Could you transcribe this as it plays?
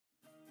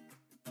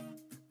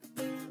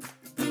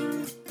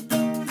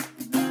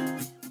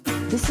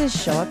This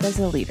is Show Up as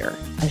a Leader,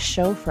 a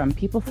show from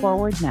People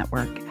Forward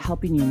Network,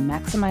 helping you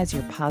maximize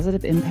your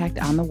positive impact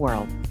on the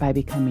world by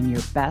becoming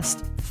your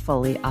best,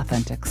 fully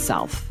authentic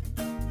self.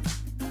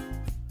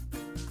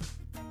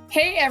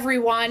 Hey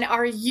everyone,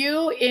 are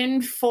you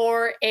in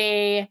for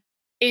a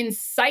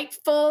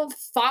insightful,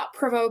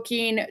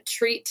 thought-provoking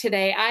treat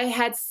today? I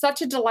had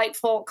such a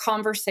delightful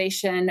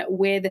conversation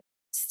with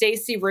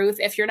Stacey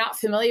Ruth. If you're not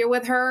familiar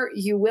with her,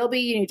 you will be.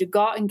 You need to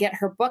go out and get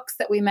her books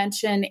that we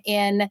mention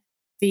in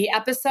the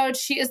episode.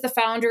 She is the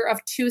founder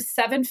of 2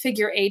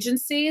 7-figure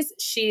agencies.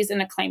 She's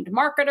an acclaimed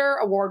marketer,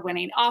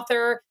 award-winning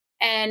author,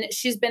 and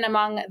she's been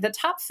among the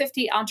top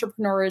 50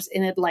 entrepreneurs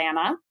in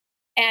Atlanta,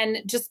 and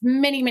just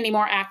many, many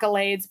more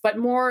accolades. But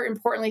more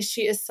importantly,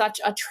 she is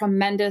such a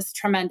tremendous,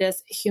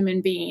 tremendous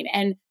human being.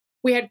 And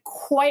we had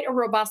quite a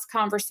robust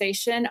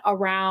conversation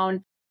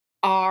around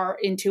our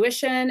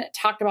intuition,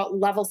 talked about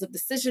levels of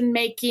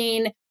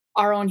decision-making,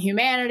 our own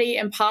humanity,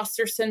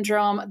 imposter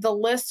syndrome. The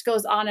list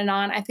goes on and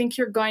on. I think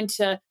you're going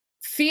to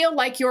feel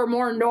like you're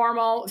more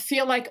normal,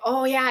 feel like,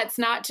 oh yeah, it's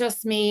not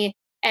just me,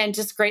 and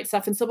just great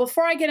stuff. And so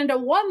before I get into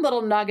one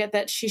little nugget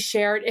that she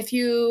shared, if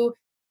you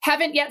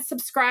haven't yet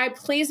subscribed,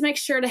 please make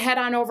sure to head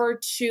on over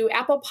to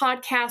Apple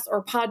Podcasts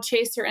or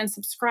Podchaser and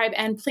subscribe.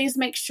 And please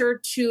make sure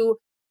to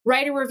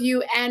write a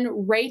review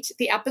and rate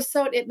the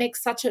episode. It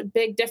makes such a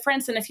big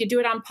difference. And if you do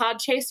it on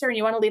Podchaser and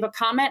you want to leave a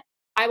comment,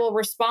 I will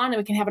respond and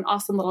we can have an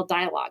awesome little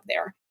dialogue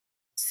there.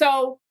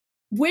 So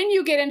when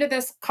you get into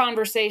this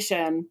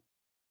conversation,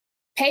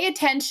 pay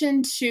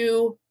attention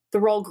to the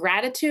role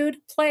gratitude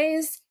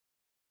plays.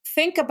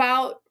 Think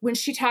about when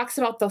she talks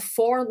about the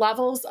 4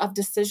 levels of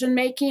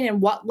decision-making and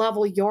what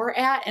level you're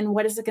at and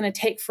what is it going to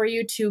take for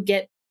you to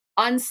get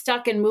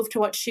unstuck and move to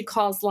what she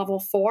calls level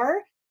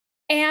 4.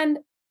 And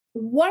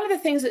one of the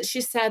things that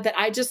she said that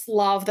I just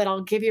love that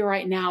I'll give you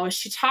right now is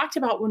she talked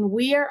about when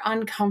we are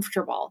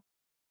uncomfortable,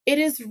 it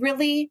is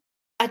really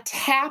a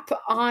tap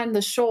on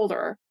the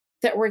shoulder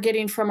that we're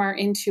getting from our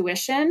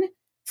intuition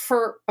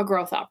for a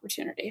growth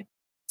opportunity.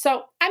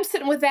 So I'm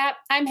sitting with that.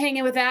 I'm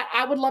hanging with that.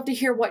 I would love to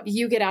hear what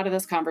you get out of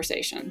this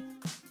conversation.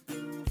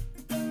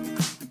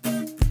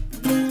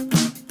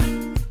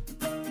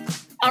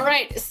 All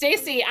right,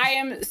 Stacey, I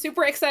am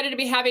super excited to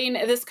be having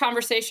this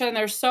conversation.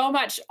 There's so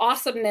much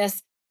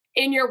awesomeness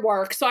in your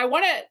work. So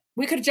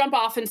we could jump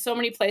off in so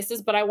many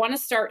places, but I want to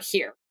start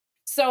here.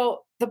 So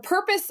the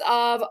purpose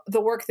of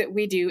the work that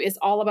we do is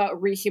all about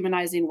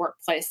rehumanizing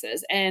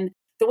workplaces. And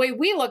the way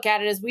we look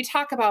at it is we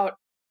talk about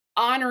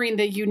honoring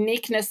the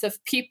uniqueness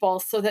of people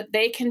so that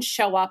they can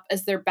show up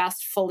as their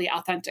best, fully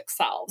authentic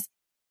selves.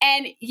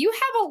 And you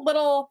have a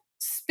little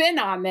spin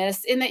on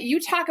this in that you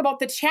talk about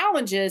the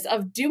challenges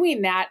of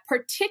doing that,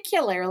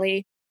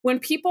 particularly when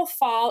people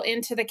fall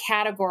into the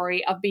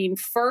category of being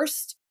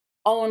first,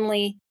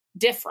 only,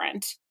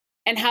 different,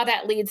 and how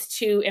that leads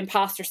to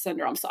imposter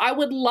syndrome. So I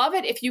would love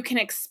it if you can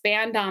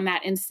expand on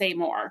that and say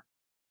more.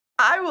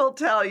 I will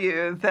tell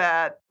you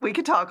that we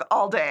could talk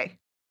all day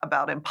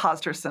about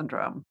imposter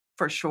syndrome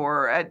for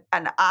sure.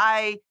 And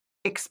I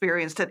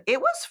experienced it.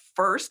 It was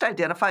first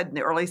identified in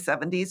the early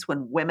 70s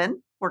when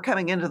women were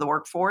coming into the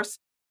workforce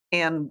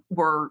and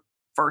were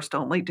first,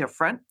 only,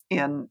 different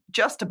in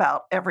just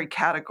about every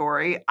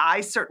category.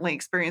 I certainly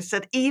experienced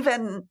it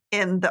even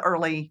in the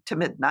early to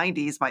mid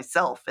 90s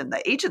myself in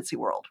the agency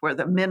world, where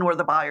the men were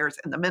the buyers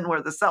and the men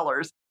were the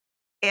sellers.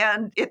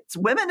 And it's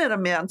women in a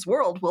man's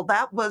world. Well,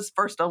 that was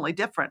first, only,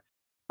 different.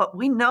 But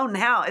we know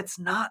now it's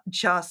not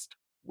just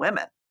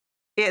women.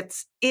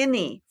 It's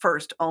any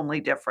first,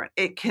 only, different.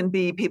 It can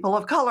be people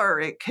of color.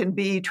 It can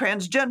be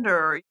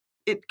transgender.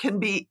 It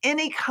can be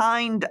any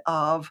kind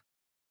of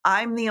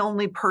I'm the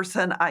only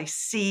person I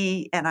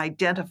see and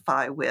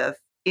identify with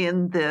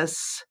in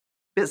this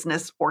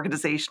business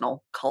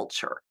organizational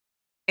culture.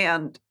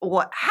 And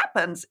what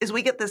happens is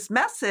we get this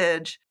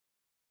message,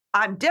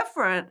 I'm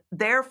different,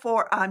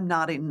 therefore I'm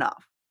not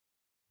enough.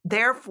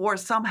 Therefore,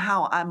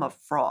 somehow I'm a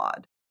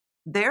fraud.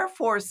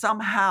 Therefore,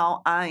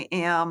 somehow I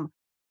am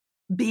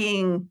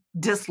being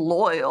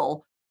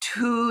disloyal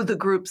to the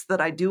groups that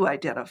I do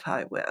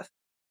identify with.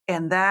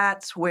 And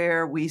that's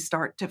where we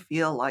start to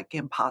feel like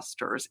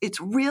imposters.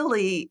 It's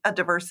really a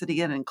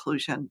diversity and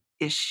inclusion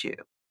issue.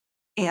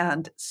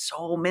 And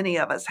so many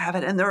of us have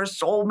it. And there are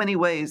so many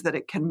ways that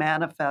it can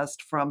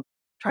manifest, from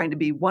trying to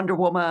be Wonder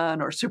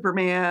Woman or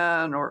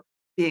Superman or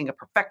being a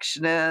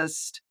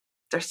perfectionist.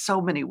 There's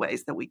so many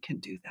ways that we can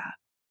do that.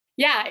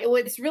 Yeah,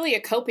 it's really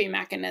a coping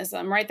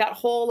mechanism, right? That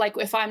whole, like,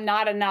 if I'm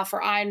not enough,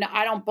 or I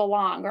don't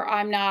belong, or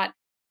I'm not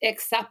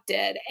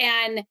accepted.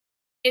 And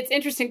it's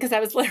interesting because I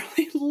was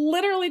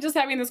literally just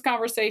having this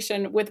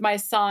conversation with my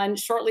son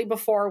shortly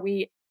before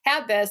we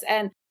had this.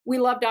 And we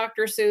love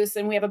Dr. Seuss,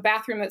 and we have a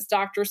bathroom that's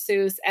Dr.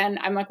 Seuss. And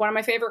I'm like, one of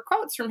my favorite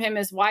quotes from him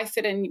is, why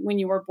fit in when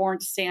you were born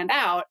to stand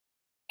out?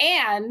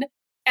 And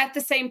at the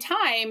same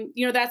time,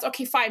 that's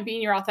okay, fine,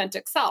 being your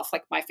authentic self.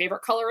 Like, my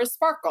favorite color is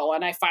sparkle.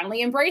 And I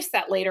finally embraced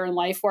that later in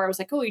life, where I was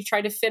like, oh, you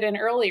tried to fit in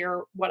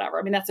earlier, whatever.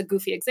 I mean, that's a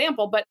goofy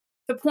example. But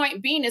the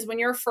point being is, when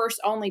you're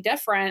first, only,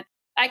 different,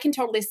 I can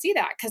totally see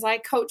that, because I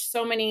coach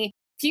so many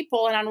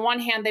people. And on one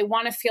hand, they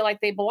want to feel like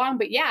they belong.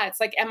 But yeah, it's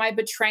like, am I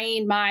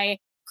betraying my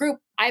group?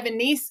 I have a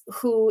niece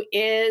who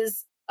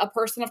is a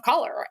person of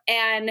color.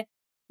 And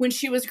when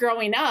she was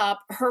growing up,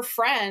 her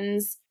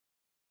friends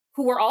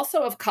who were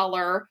also of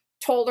color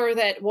told her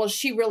that, well,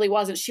 she really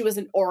wasn't. She was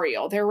an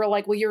Oreo. They were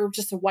like, well, you're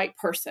just a white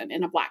person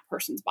in a Black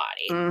person's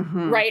body,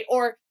 right?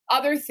 Or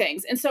other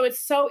things. And so it's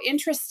so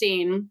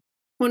interesting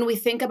when we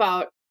think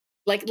about,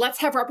 like, let's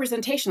have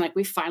representation. Like,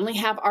 we finally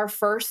have our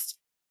first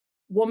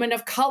woman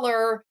of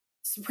color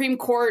Supreme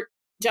Court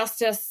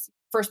justice,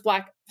 first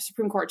Black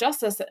Supreme Court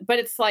justice. But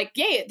it's like,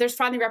 yay, there's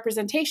finally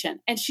representation.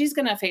 And she's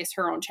going to face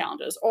her own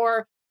challenges.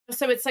 Or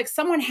so it's like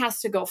someone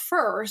has to go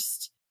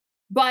first,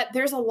 but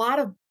there's a lot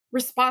of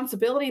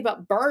responsibility,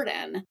 but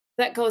burden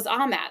that goes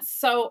on that.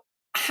 So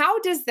how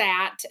does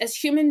that, as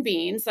human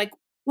beings, like,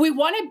 we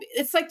want to,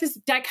 it's like this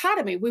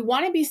dichotomy. We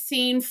want to be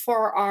seen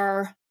for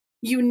our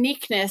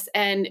uniqueness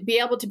and be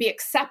able to be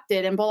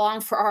accepted and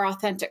belong for our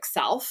authentic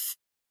self.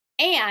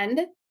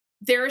 And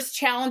there's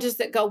challenges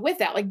that go with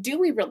that. Like, do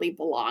we really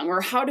belong?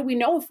 Or how do we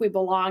know if we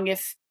belong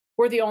if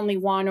we're the only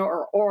one,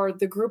 or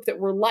the group that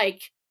we're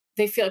like,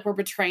 they feel like we're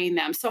betraying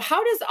them? So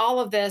how does all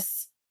of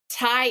this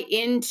tie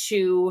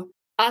into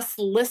us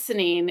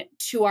listening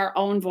to our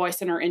own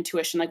voice and our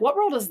intuition? Like, what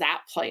role does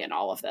that play in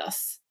all of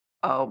this?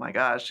 Oh my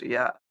gosh,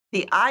 yeah.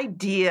 The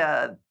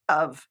idea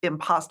of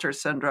imposter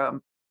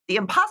syndrome, the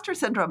imposter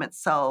syndrome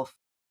itself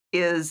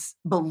is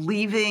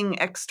believing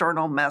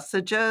external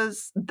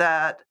messages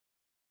that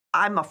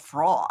I'm a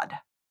fraud,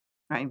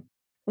 right?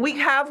 We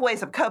have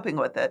ways of coping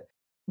with it,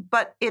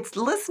 but it's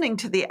listening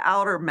to the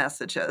outer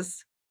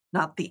messages,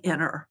 not the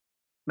inner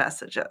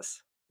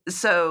messages.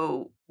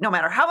 So no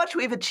matter how much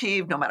we've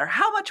achieved, no matter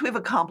how much we've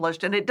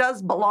accomplished, and it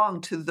does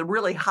belong to the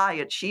really high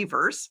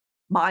achievers,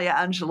 Maya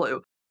Angelou,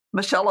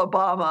 Michelle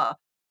Obama,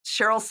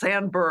 Sheryl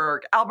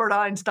Sandberg, Albert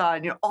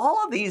Einstein,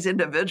 all of these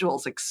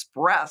individuals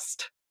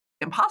expressed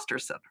imposter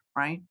syndrome,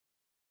 right?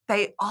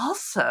 They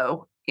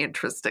also,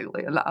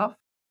 interestingly enough,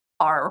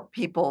 are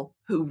people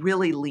who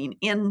really lean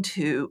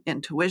into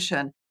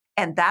intuition.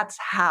 And that's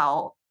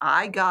how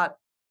I got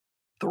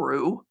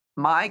through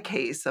my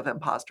case of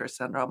imposter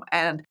syndrome.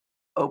 And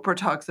Oprah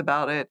talks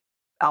about it.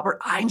 Albert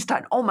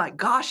Einstein, oh my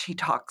gosh, he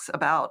talks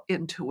about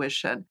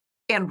intuition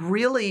and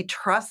really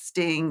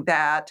trusting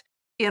that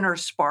inner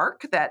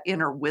spark, that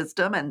inner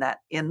wisdom, and that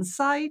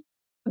insight,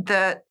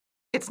 that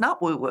it's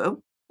not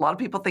woo-woo. A lot of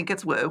people think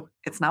it's woo.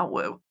 It's not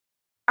woo.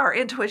 Our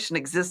intuition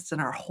exists in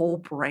our whole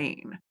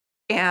brain.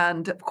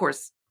 And of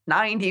course,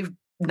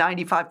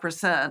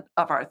 95%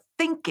 of our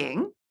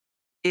thinking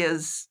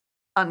is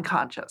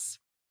unconscious.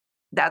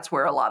 That's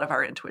where a lot of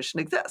our intuition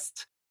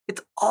exists.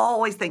 It's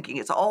always thinking,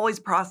 it's always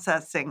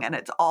processing, and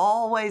it's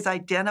always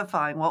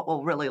identifying what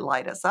will really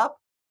light us up,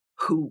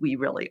 who we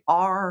really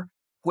are,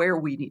 where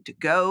we need to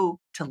go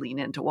to lean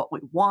into what we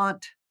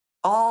want.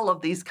 All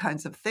of these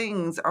kinds of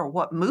things are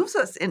what moves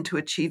us into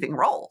achieving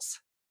roles.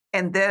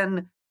 And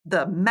then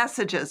the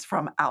messages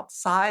from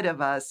outside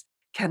of us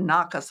can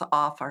knock us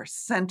off our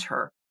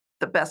center.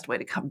 The best way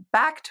to come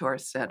back to our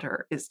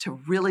center is to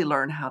really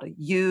learn how to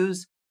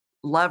use,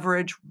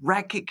 leverage,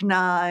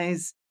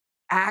 recognize,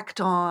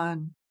 act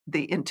on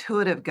the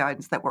intuitive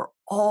guidance that we're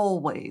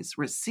always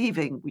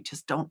receiving. We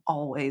just don't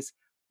always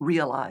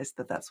realize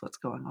that that's what's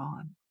going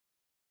on.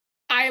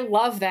 I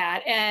love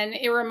that. And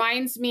it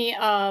reminds me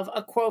of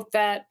a quote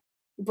that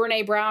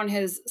Brené Brown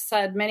has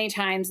said many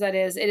times, that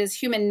is, it is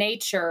human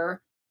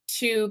nature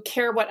to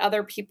care what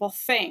other people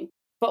think.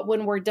 But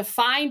when we're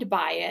defined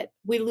by it,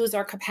 we lose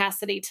our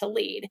capacity to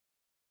lead.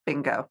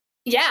 Bingo.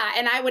 Yeah.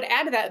 And I would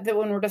add to that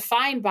when we're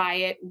defined by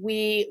it,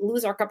 we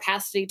lose our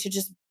capacity to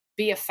just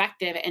be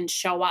effective and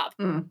show up.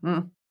 Mm-hmm.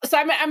 So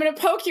I'm going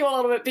to poke you a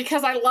little bit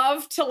because I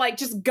love to like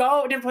just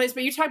go to different places,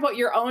 but you talk about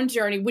your own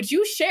journey. Would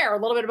you share a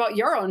little bit about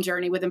your own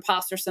journey with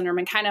imposter syndrome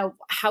and kind of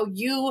how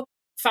you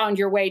found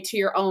your way to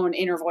your own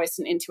inner voice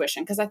and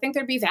intuition? Because I think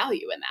there'd be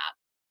value in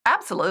that.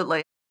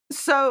 Absolutely.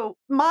 So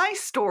my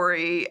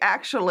story,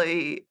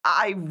 actually,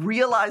 I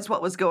realized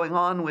what was going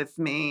on with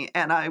me,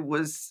 and I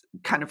was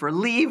kind of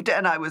relieved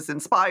and I was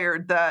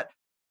inspired that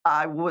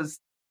I was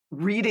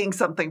reading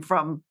something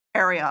from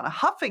Arianna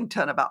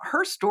Huffington about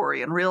her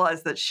story and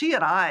realized that she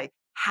and I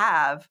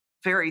have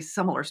very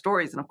similar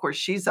stories. And of course,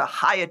 she's a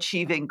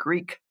high-achieving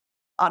Greek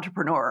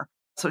entrepreneur.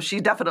 So she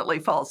definitely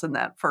falls in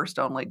that first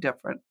only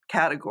different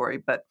category.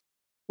 But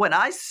when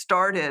I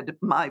started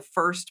my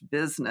first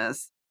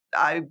business,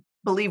 I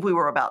believe we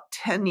were about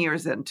 10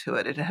 years into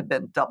it. It had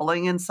been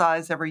doubling in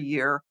size every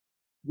year.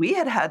 We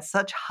had had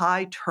such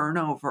high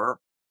turnover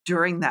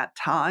during that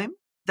time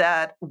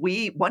that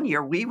one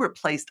year we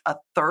replaced a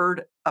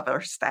third of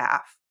our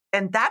staff.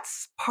 And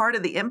that's part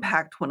of the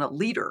impact when a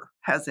leader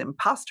has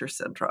imposter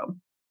syndrome,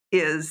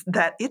 is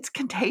that it's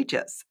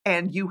contagious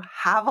and you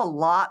have a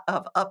lot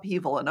of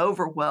upheaval and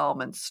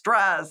overwhelm and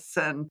stress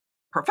and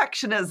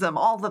perfectionism,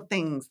 all the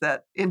things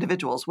that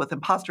individuals with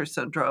imposter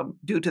syndrome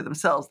do to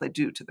themselves, they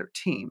do to their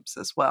teams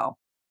as well.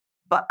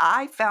 But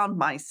I found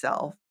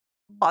myself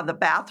on the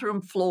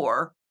bathroom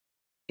floor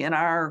in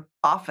our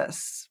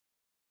office.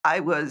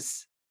 I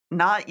was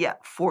not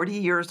yet 40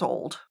 years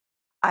old.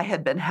 I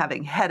had been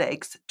having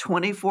headaches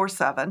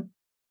 24/7,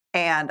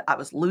 and I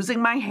was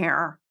losing my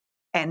hair.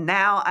 And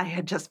now I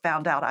had just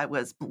found out I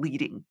was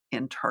bleeding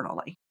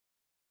internally.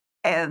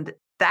 And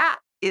that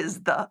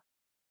is the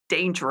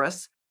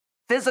dangerous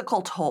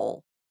physical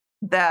toll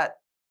that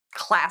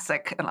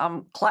classic, and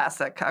I'm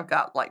classic, I've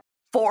got like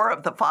 4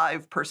 of the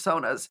 5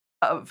 personas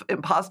of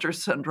imposter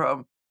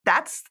syndrome.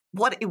 That's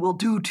what it will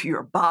do to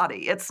your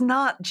body. It's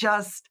not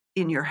just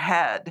in your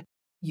head.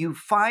 You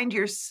find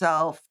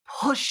yourself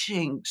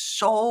pushing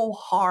so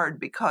hard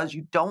because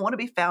you don't want to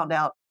be found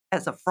out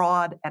as a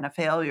fraud and a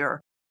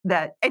failure,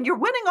 and you're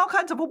winning all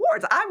kinds of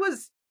awards. I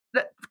was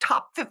the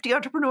top 50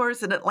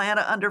 entrepreneurs in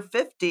Atlanta under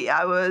 50.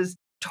 I was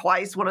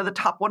twice one of the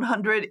top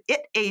 100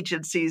 IT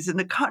agencies in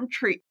the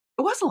country.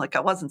 It wasn't like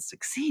I wasn't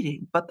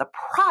succeeding, but the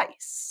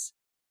price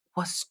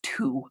was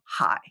too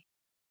high.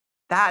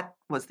 That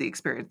was the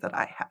experience that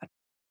I had.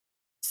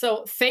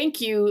 So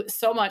thank you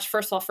so much,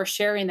 first of all, for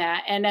sharing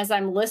that. And as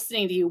I'm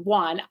listening to you,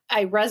 one,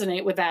 I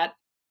resonate with that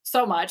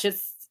so much.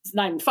 It's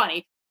not even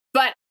funny.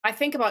 But I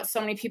think about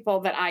so many people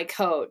that I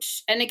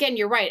coach. And again,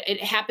 you're right.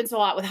 It happens a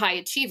lot with high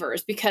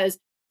achievers because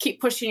keep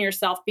pushing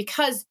yourself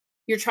because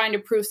you're trying to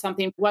prove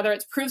something, whether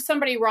it's prove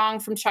somebody wrong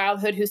from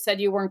childhood who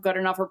said you weren't good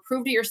enough, or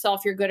prove to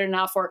yourself you're good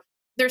enough, or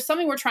there's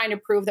something we're trying to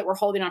prove that we're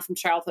holding on from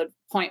childhood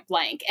point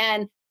blank.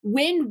 And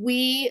when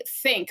we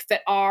think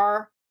that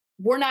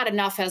we're not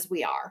enough as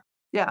we are,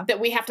 that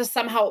we have to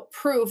somehow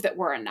prove that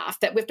we're enough,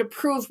 that we have to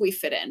prove we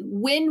fit in,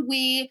 when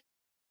we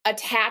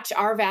attach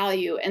our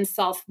value and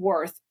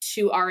self-worth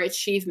to our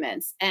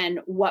achievements and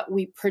what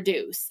we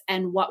produce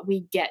and what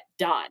we get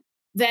done,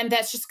 then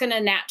that's just going to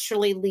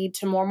naturally lead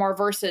to more and more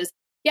versus,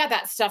 yeah,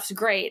 that stuff's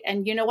great.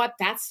 And you know what?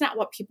 That's not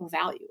what people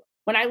value.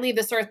 When I leave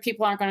this earth,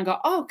 people aren't going to go,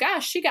 oh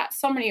gosh, she got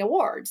so many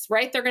awards,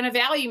 right? They're going to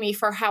value me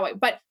for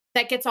but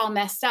that gets all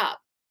messed up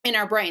in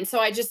our brain. So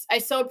I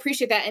so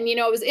appreciate that. And,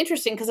 it was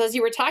interesting because as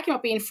you were talking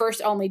about being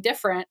first, only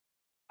different,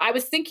 I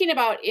was thinking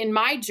about in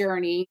my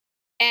journey,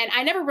 and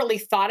I never really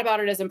thought about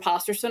it as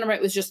imposter syndrome.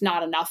 It was just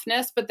not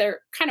enoughness, but they're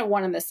kind of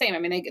one and the same. I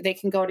mean, they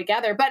can go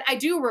together. But I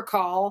do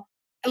recall,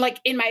 like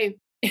in my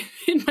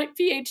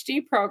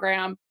PhD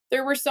program,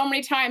 there were so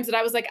many times that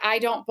I was like, I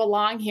don't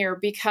belong here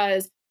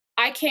because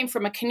I came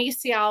from a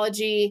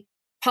kinesiology,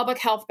 public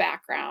health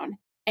background.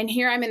 And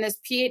here I'm in this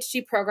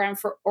PhD program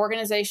for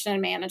organization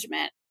and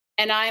management.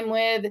 And I'm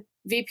with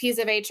VPs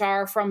of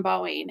HR from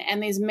Boeing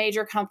and these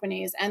major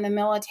companies and the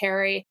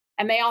military.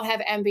 And they all have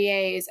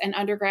MBAs and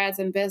undergrads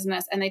in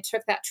business. And they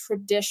took that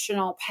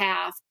traditional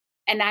path.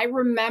 And I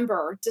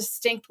remember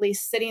distinctly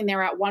sitting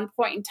there at one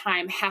point in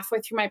time, halfway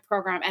through my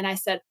program. And I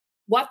said,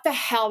 what the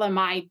hell am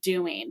I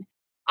doing?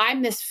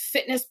 I'm this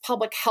fitness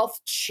public health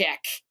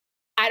chick.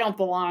 I don't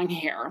belong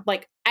here.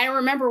 Like, I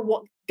remember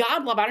I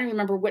don't even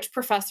remember which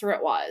professor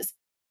it was.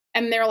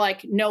 And they're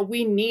like, no,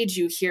 we need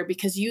you here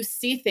because you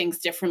see things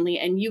differently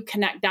and you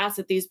connect dots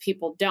that these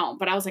people don't.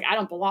 But I was like, I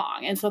don't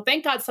belong. And so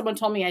thank God someone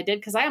told me I did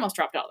because I almost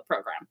dropped out of the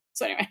program.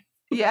 So anyway.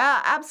 Yeah,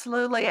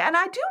 absolutely. And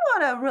I do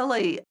want to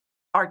really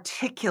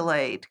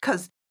articulate,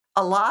 because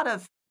a lot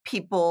of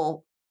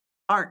people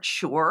aren't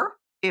sure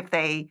if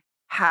they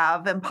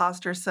have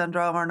imposter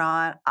syndrome or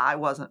not. I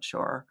wasn't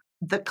sure.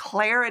 The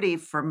clarity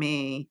for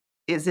me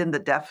is in the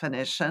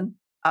definition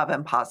of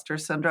imposter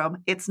syndrome.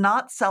 It's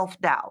not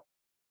self-doubt.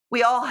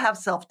 We all have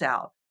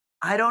self-doubt.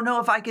 I don't know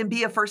if I can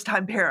be a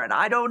first-time parent.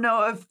 I don't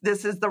know if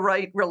this is the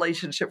right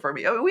relationship for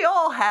me. I mean, we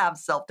all have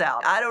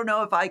self-doubt. I don't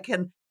know if I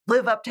can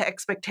live up to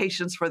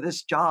expectations for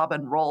this job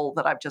and role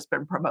that I've just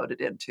been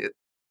promoted into.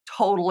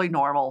 Totally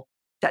normal.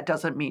 That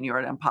doesn't mean you're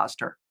an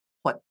imposter.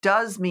 What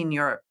does mean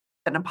you're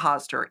an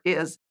imposter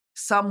is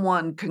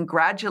someone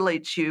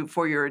congratulates you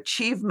for your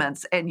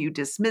achievements and you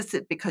dismiss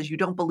it because you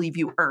don't believe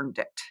you earned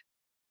it.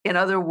 In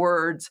other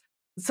words,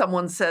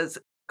 someone says,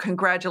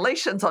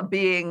 congratulations on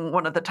being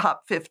one of the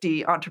top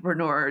 50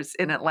 entrepreneurs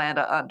in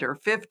Atlanta under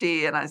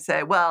 50. And I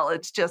say, well,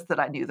 it's just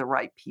that I knew the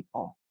right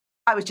people.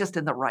 I was just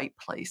in the right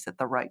place at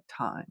the right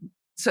time.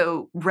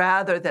 So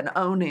rather than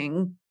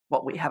owning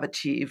what we have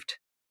achieved,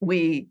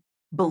 we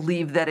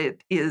believe that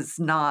it is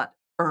not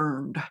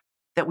earned,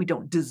 that we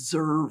don't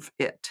deserve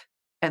it.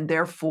 And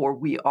therefore,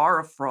 we are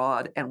a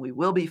fraud and we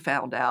will be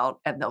found out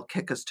and they'll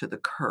kick us to the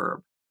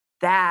curb.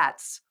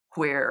 That's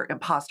where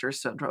imposter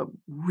syndrome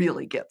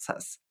really gets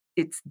us.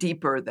 It's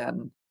deeper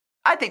than,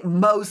 I think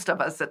most of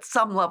us at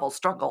some level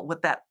struggle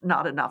with that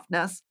not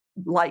enoughness.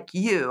 Like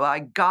you, I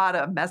got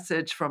a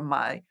message from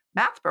my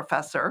math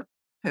professor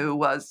who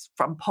was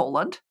from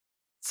Poland.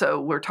 So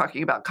we're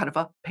talking about kind of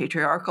a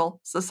patriarchal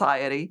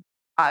society.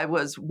 I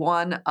was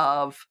one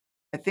of,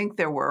 I think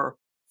there were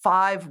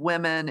 5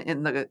 women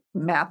in the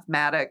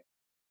mathematic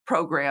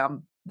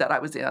program that I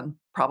was in,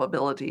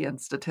 probability and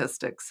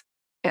statistics.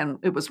 And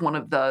it was one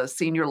of the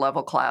senior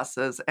level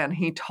classes. And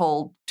he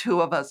told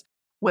 2 of us,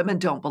 women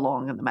don't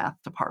belong in the math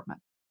department.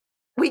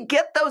 We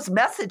get those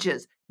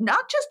messages,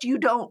 not just you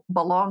don't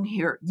belong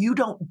here, you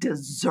don't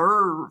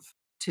deserve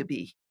to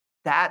be.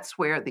 That's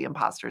where the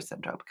imposter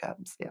syndrome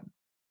comes in.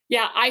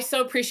 Yeah, I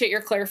so appreciate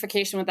your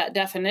clarification with that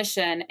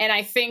definition. And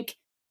I think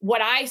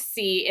what I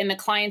see in the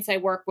clients I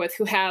work with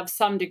who have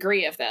some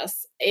degree of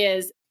this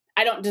is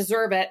I don't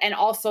deserve it. And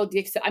also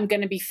I'm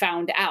going to be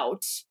found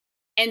out.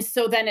 And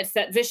so then it's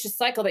that vicious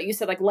cycle that you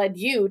said, like, led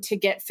you to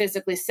get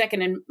physically sick.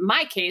 And in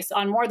my case,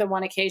 on more than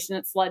one occasion,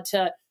 it's led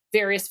to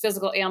various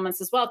physical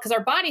ailments as well. Because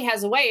our body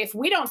has a way, if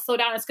we don't slow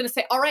down, it's going to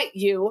say, all right,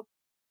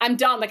 I'm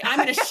done. Like, I'm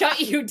going to shut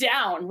you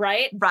down.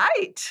 Right.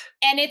 Right.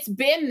 And it's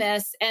been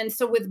this. And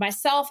so with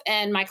myself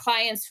and my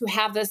clients who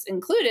have this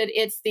included,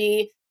 it's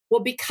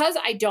because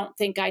I don't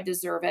think I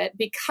deserve it,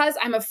 because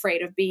I'm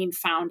afraid of being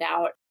found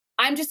out,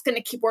 I'm just going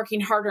to keep working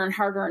harder and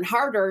harder and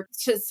harder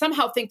to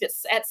somehow think that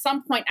at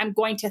some point I'm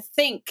going to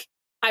think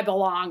I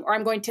belong, or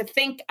I'm going to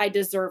think I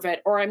deserve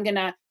it, or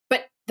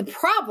but the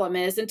problem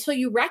is until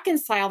you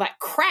reconcile that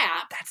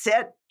crap, that's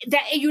it.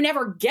 That you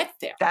never get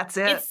there. That's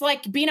it. It's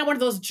like being on one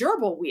of those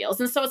gerbil wheels.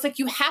 And so it's like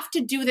you have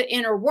to do the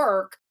inner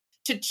work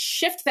to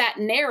shift that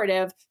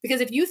narrative,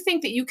 because if you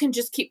think that you can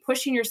just keep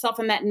pushing yourself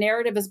and that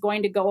narrative is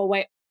going to go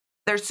away.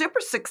 They're super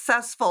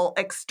successful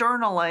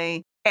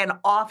externally and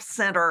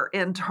off-center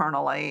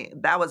internally.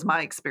 That was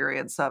my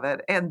experience of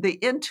it. And the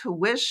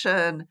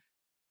intuition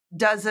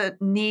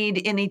doesn't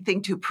need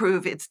anything to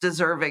prove it's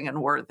deserving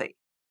and worthy.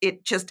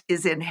 It just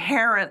is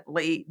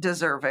inherently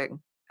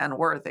deserving and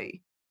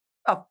worthy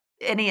of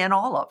any and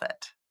all of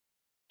it.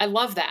 I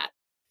love that.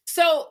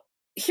 So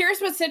here's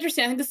what's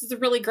interesting. I think this is a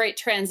really great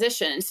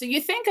transition. So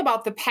you think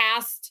about the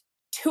past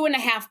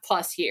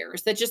 2.5+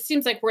 years, that just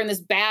seems like we're in this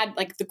bad,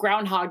 like the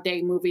Groundhog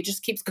Day movie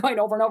just keeps going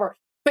over and over.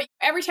 But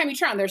every time you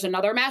turn, there's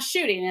another mass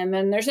shooting, and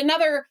then there's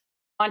another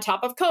on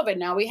top of COVID.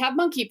 Now we have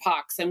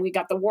monkeypox, and we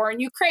got the war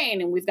in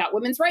Ukraine, and we've got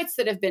women's rights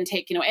that have been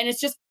taken away. And it's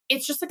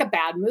just like a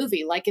bad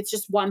movie. Like, it's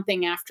just one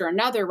thing after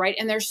another, right?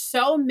 And there's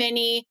so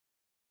many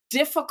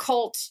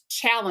difficult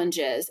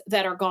challenges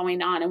that are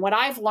going on. And what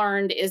I've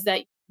learned is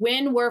that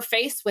when we're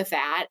faced with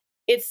that,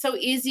 it's so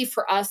easy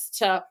for us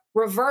to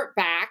revert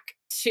back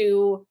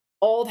to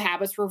old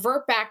habits,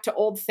 revert back to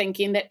old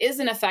thinking that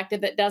isn't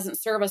effective, that doesn't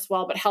serve us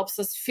well, but helps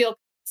us feel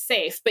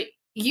safe. But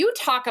you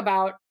talk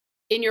about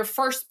in your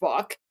first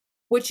book,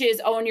 which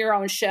is Own Your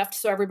Own Shift.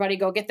 So everybody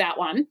go get that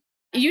one.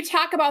 You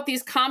talk about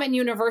these common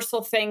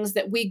universal things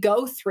that we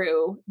go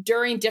through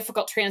during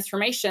difficult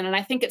transformation. And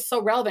I think it's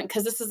so relevant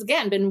because this has,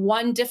 again, been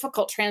one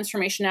difficult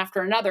transformation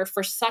after another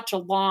for such a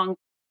long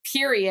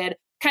period.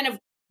 Kind of,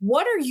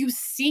 what are you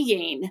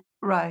seeing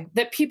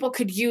that people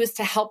could use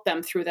to help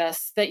them through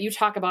this that you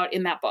talk about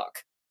in that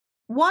book?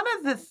 One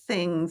of the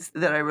things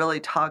that I really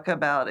talk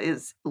about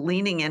is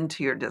leaning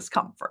into your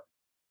discomfort.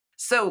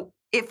 So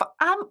if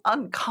I'm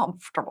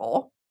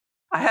uncomfortable,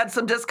 I had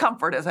some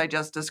discomfort as I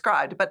just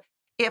described, but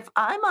if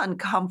I'm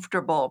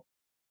uncomfortable,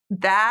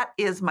 that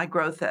is my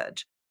growth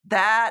edge.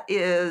 That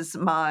is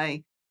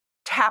my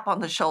tap on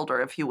the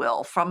shoulder, if you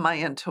will, from my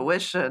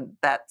intuition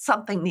that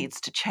something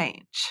needs to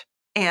change.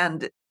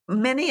 And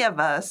many of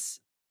us,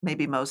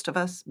 maybe most of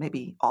us,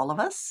 maybe all of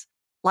us,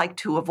 like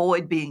to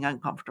avoid being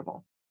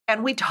uncomfortable.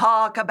 And we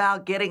talk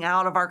about getting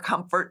out of our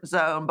comfort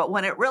zone, but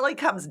when it really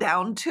comes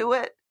down to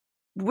it,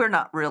 we're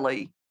not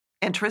really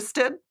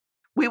interested.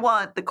 We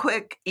want the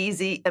quick,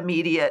 easy,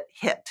 immediate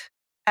hit.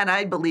 And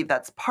I believe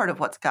that's part of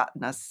what's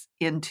gotten us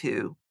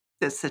into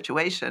this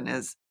situation,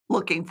 is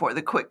looking for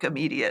the quick,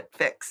 immediate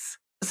fix.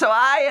 So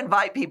I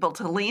invite people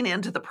to lean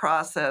into the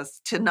process,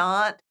 to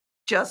not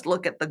just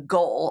look at the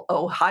goal.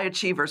 Oh, high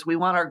achievers, we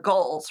want our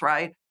goals,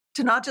 right?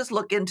 To not just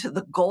look into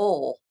the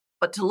goal,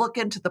 but to look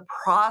into the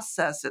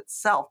process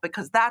itself,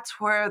 because that's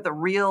where the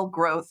real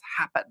growth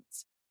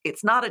happens.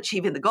 It's not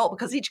achieving the goal,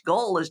 because each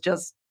goal is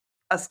just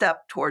a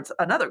step towards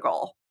another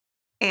goal.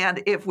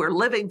 And if we're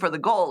living for the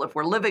goal, if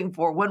we're living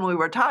for when we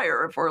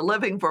retire, if we're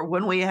living for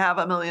when we have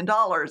 $1 million,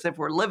 if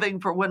we're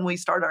living for when we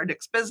start our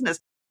next business,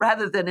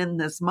 rather than in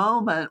this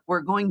moment,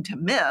 we're going to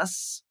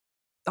miss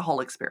the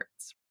whole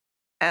experience.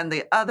 And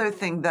the other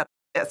thing that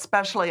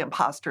especially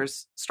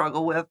imposters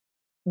struggle with,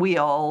 we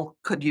all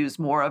could use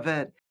more of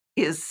it,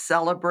 is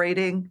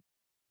celebrating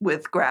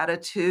with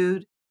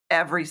gratitude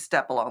every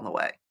step along the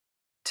way.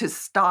 To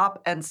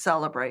stop and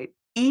celebrate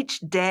each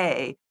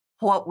day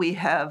what we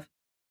have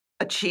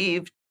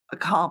achieved,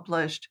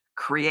 accomplished,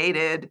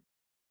 created,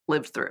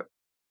 lived through,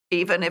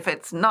 even if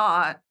it's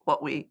not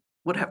what we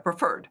would have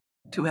preferred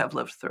to have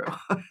lived through.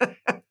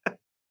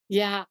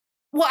 Yeah.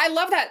 Well, I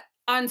love that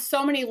on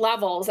so many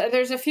levels.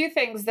 There's a few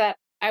things that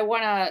I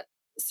want to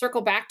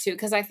circle back to,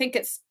 because I think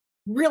it's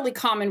really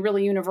common,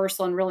 really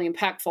universal, and really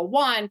impactful.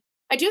 One,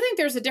 I do think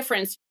there's a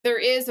difference. There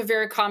is a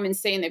very common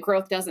saying that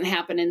growth doesn't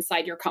happen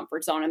inside your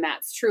comfort zone, and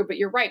that's true. But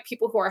you're right.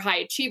 People who are high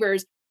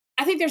achievers,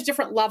 I think there's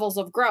different levels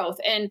of growth.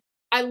 And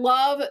I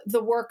love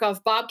the work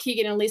of Bob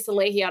Keegan and Lisa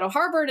Lahey out of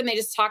Harvard, and they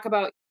just talk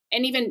about,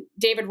 and even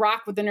David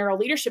Rock with the Neuro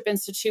Leadership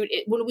Institute,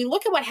 when we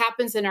look at what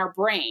happens in our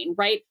brain,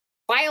 right,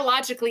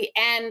 biologically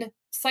and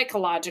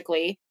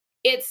psychologically,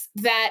 it's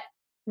that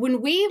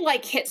when we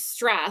hit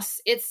stress,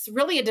 it's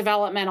really a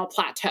developmental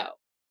plateau.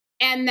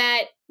 And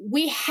that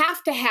we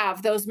have to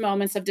have those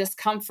moments of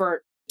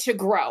discomfort to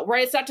grow,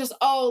 right? It's not just,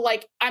 I'm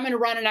going to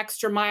run an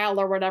extra mile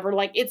or whatever.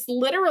 It's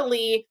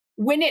literally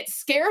when it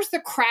scares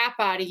the crap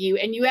out of you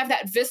and you have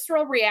that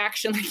visceral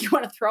reaction, like you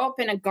want to throw up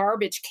in a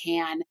garbage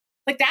can,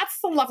 like that's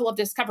the level of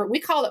discomfort. We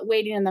call it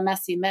waiting in the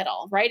messy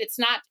middle, right? It's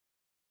not.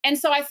 And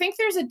so I think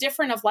there's a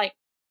different of like,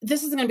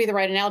 this isn't going to be the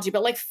right analogy,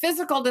 but like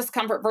physical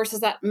discomfort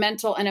versus that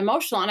mental and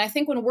emotional. And I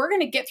think when we're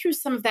going to get through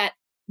some of that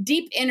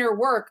deep inner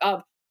work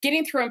of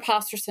getting through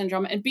imposter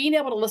syndrome and being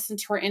able to listen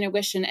to our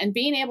intuition and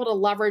being able to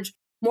leverage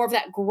more of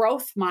that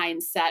growth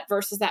mindset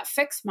versus that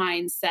fixed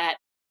mindset,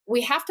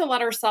 we have to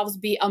let ourselves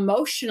be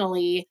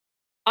emotionally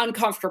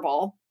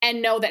uncomfortable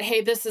and know that,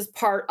 hey, this is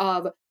part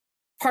of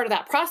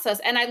that process.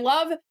 And I would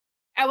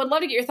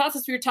love to get your thoughts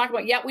as we were talking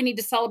about, we need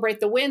to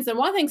celebrate the wins. And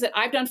one of the things that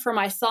I've done for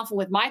myself and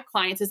with my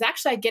clients is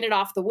actually I get it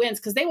off the wins,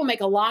 because they will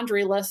make a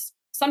laundry list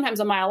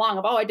sometimes a mile long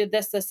of, oh, I did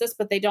this,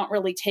 but they don't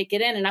really take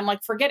it in. And I'm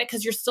like, forget it,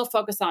 because you're still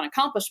focused on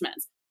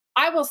accomplishments.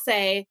 I will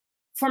say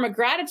from a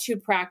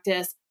gratitude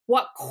practice,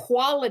 what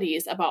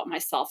qualities about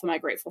myself am I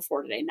grateful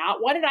for today?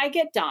 Not what did I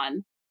get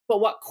done, but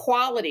what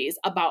qualities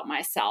about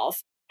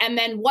myself? And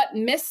then what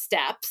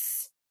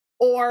missteps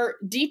or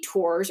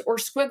detours or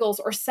squiggles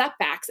or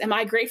setbacks am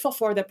I grateful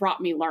for that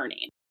brought me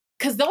learning?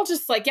 Because they'll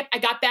just like, yep, I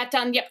got that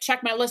done. Yep,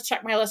 check my list,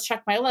 check my list,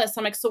 check my list.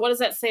 I'm like, so what does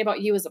that say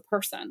about you as a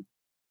person?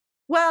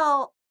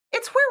 Well,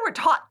 it's where we're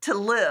taught to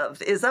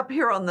live, is up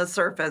here on the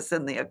surface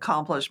in the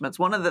accomplishments.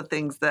 One of the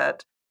things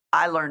that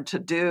I learned to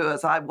do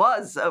as I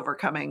was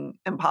overcoming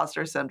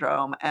imposter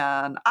syndrome,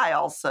 and I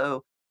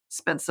also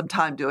spent some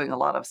time doing a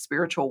lot of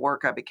spiritual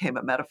work. I became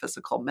a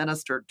metaphysical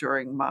minister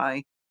during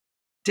my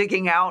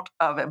digging out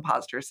of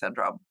imposter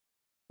syndrome.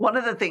 One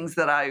of the things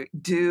that I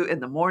do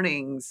in the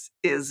mornings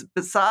is,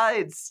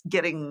 besides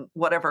getting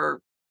whatever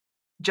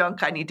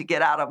junk I need to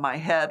get out of my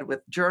head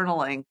with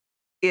journaling,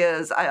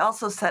 is I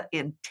also set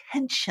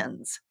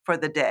intentions for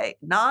the day,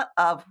 not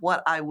of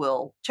what I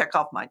will check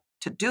off my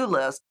to-do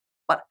list,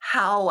 but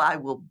how I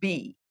will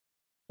be,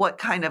 what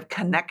kind of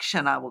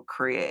connection I will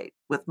create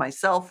with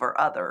myself or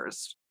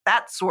others,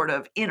 that sort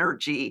of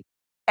energy.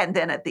 And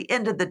then at the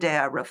end of the day,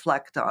 I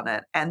reflect on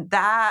it. And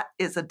that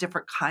is a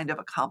different kind of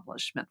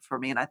accomplishment for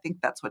me. And I think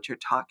that's what you're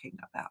talking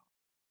about.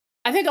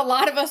 I think a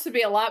lot of us would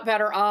be a lot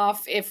better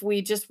off if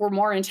we just were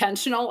more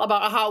intentional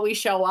about how we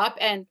show up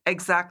and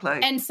exactly,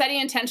 and setting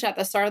intention at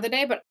the start of the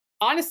day. But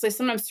honestly,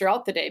 sometimes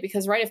throughout the day,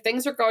 because right, if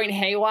things are going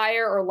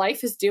haywire or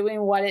life is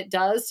doing what it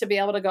does, to be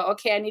able to go,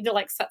 okay, I need to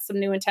like set some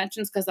new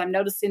intentions because I'm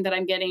noticing that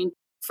I'm getting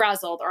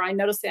frazzled, or I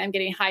notice that I'm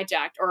getting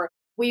hijacked, or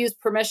we use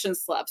permission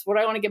slips. What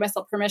do I want to give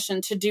myself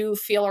permission to do,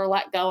 feel, or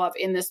let go of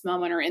in this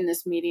moment or in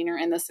this meeting or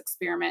in this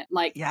experiment?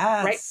 Like,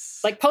 yes,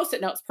 right? Like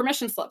Post-it notes,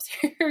 permission slips.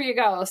 Here you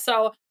go.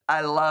 So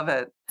I love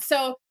it.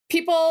 So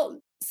people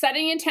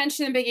setting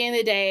intention in the beginning of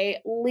the day,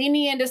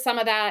 leaning into some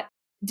of that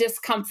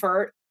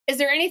discomfort. Is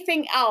there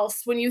anything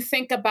else when you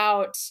think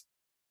about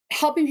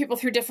helping people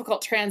through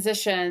difficult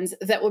transitions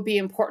that would be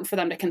important for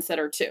them to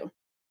consider too?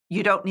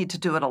 You don't need to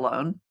do it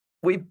alone.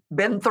 We've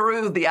been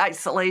through the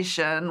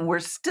isolation. We're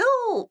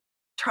still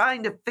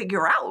trying to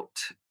figure out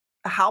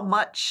how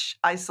much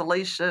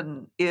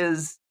isolation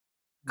is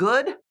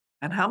good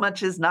and how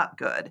much is not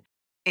good.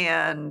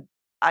 And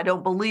I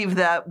don't believe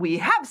that we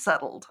have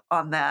settled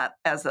on that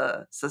as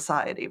a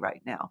society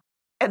right now.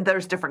 And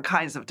there's different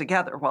kinds of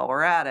together while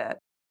we're at it.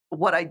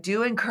 What I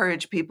do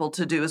encourage people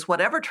to do is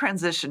whatever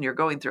transition you're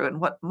going through, and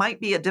what might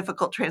be a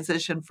difficult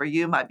transition for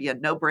you might be a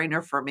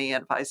no-brainer for me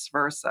and vice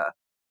versa.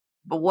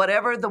 But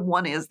whatever the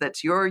one is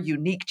that's your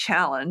unique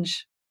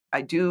challenge,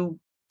 I do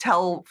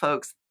tell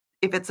folks,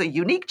 if it's a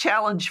unique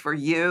challenge for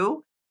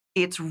you,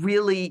 it's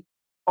really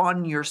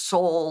on your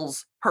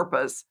soul's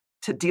purpose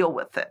to deal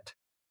with it.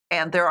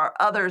 And there are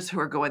others who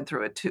are going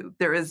through it too.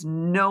 There is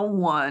no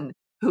one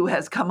who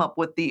has come up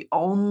with the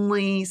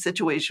only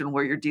situation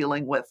where you're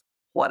dealing with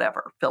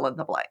whatever, fill in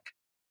the blank.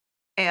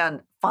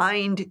 And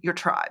find your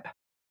tribe.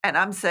 And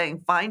I'm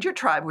saying find your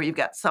tribe where you've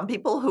got some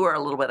people who are a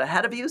little bit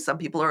ahead of you, some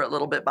people are a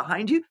little bit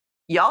behind you.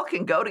 Y'all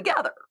can go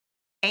together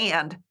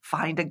and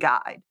find a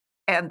guide.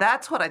 And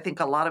that's what I think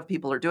a lot of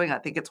people are doing. I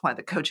think it's why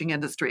the coaching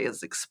industry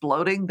is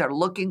exploding. They're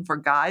looking for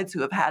guides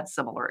who have had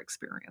similar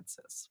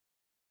experiences.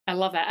 I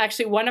love that.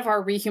 Actually, one of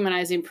our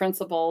rehumanizing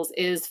principles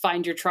is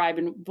find your tribe.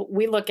 And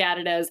we look at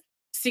it as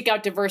seek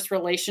out diverse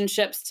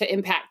relationships to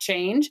impact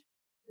change.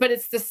 But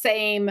it's the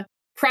same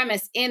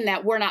premise in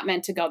that we're not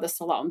meant to go this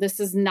alone. This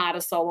is not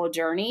a solo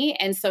journey.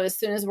 And so as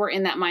soon as we're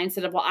in that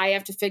mindset of, well, I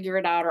have to figure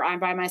it out, or I'm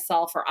by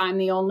myself, or I'm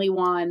the only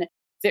one,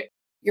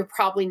 you're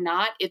probably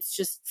not. It's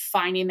just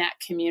finding that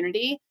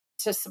community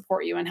to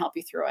support you and help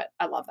you through it.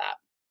 I love that.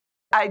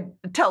 I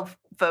tell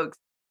folks,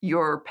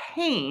 your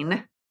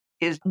pain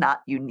is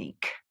not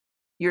unique.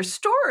 Your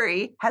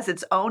story has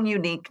its own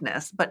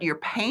uniqueness, but your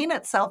pain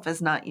itself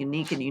is not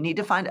unique, and you need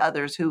to find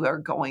others who are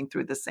going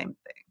through the same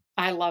thing.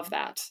 I love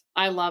that.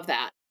 I love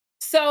that.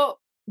 So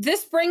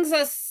this brings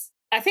us,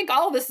 I think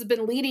all of this has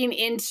been leading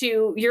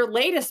into your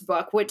latest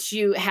book, which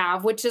you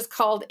have, which is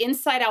called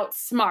Inside Out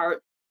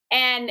Smart.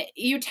 And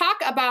you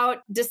talk about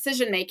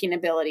decision-making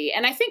ability.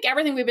 And I think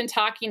everything we've been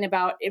talking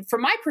about,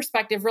 from my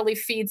perspective, really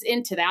feeds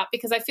into that,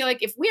 because I feel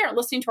like if we aren't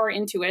listening to our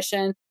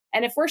intuition,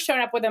 and if we're showing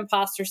up with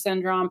imposter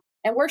syndrome,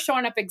 and we're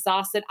showing up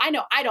exhausted. I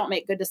know I don't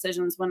make good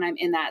decisions when I'm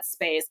in that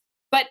space.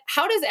 But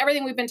how does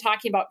everything we've been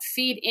talking about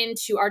feed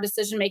into our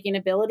decision-making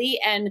ability?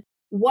 And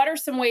what are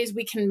some ways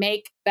we can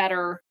make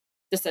better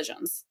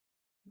decisions?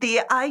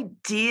 The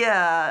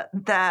idea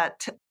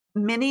that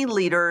many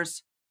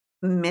leaders,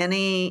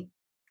 many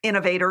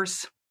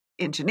innovators,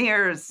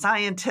 engineers,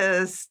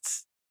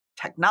 scientists,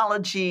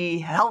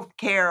 technology,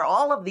 healthcare,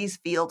 all of these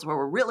fields where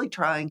we're really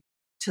trying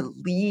to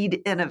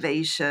lead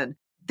innovation,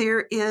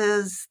 there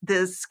is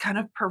this kind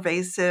of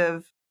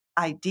pervasive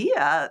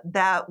idea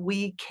that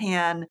we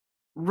can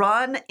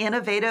run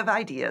innovative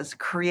ideas,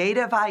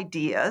 creative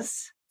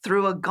ideas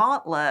through a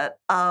gauntlet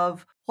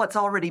of what's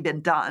already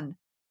been done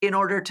in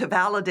order to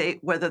validate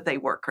whether they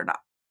work or not.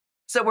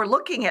 So we're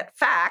looking at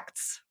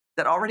facts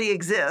that already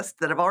exist,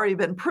 that have already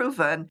been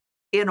proven,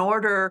 in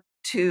order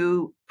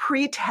to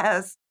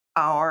pre-test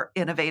our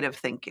innovative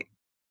thinking.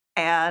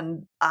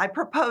 And I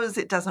propose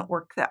it doesn't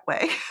work that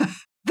way,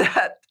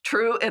 that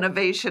true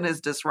innovation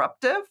is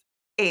disruptive,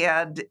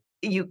 and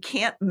you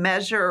can't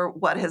measure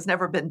what has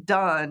never been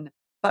done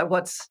by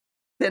what's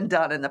been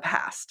done in the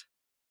past.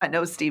 I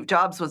know Steve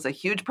Jobs was a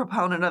huge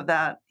proponent of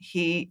that.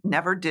 He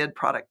never did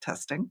product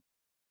testing.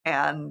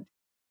 And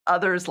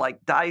others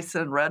like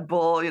Dyson, Red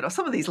Bull,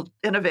 some of these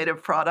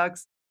innovative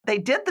products, they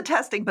did the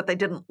testing, but they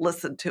didn't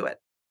listen to it.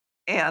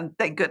 And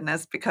thank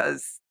goodness,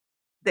 because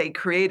they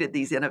created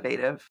these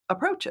innovative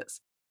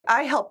approaches.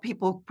 I help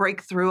people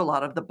break through a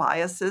lot of the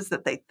biases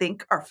that they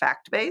think are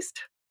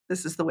fact-based.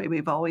 This is the way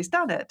we've always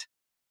done it.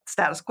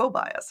 Status quo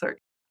bias, or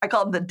I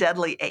call them the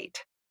deadly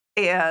 8.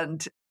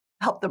 And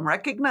help them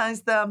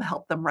recognize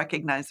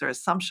their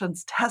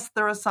assumptions, test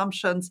their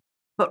assumptions,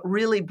 but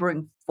really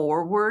bring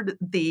forward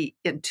the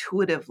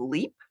intuitive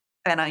leap.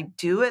 And I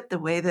do it the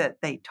way that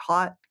they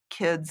taught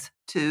kids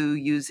to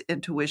use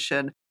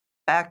intuition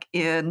back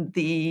in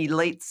the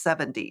late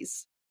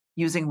 70s,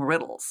 using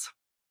riddles.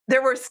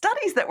 There were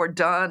studies that were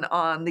done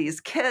on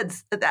these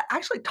kids that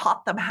actually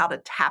taught them how to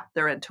tap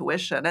their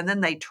intuition, and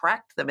then they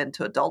tracked them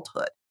into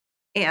adulthood.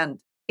 And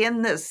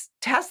in this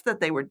test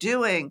that they were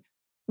doing,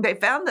 they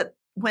found that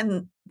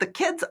when the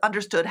kids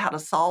understood how to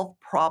solve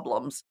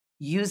problems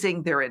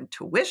using their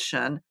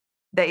intuition,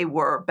 they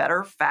were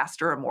better,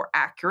 faster, and more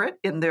accurate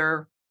in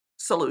their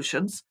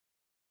solutions.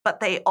 But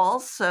they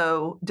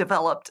also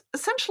developed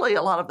essentially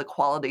a lot of the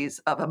qualities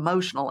of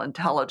emotional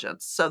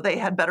intelligence. So they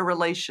had better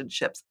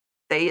relationships.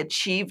 They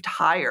achieved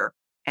higher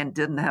and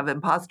didn't have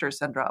imposter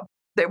syndrome.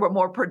 They were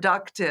more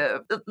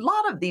productive. A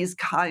lot of these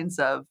kinds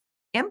of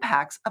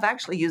impacts of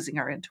actually using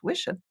our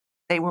intuition.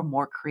 They were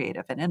more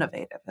creative and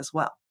innovative as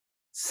well.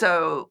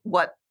 So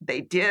what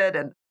they did,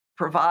 and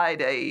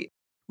provide a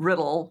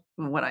riddle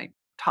when I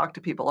talk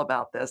to people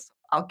about this,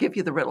 I'll give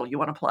you the riddle. You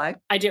want to play?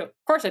 I do. Of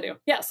course I do.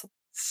 Yes.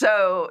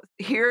 So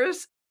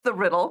here's the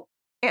riddle.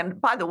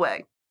 And by the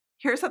way,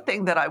 here's the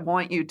thing that I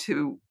want you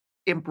to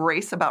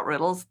embrace about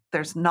riddles.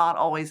 There's not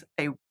always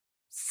a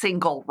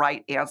single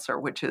right answer,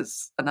 which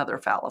is another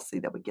fallacy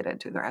that we get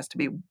into. There has to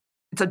be,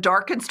 it's a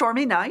dark and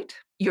stormy night.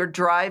 You're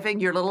driving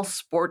your little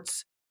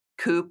sports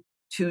coupe,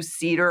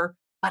 2-seater,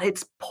 but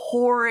it's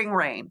pouring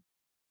rain.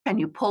 And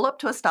you pull up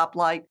to a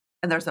stoplight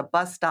and there's a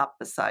bus stop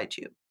beside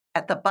you.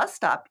 At the bus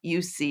stop,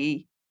 you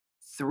see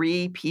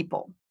 3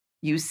 people.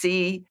 You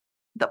see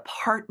the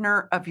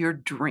partner of your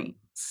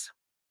dreams.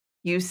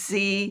 You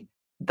see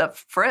the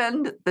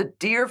friend, the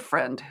dear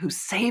friend who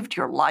saved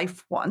your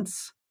life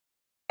once.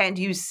 And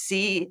you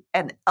see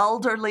an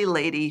elderly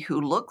lady who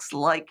looks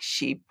like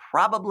she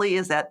probably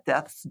is at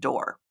death's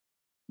door.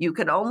 You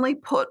can only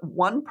put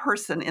one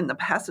person in the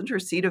passenger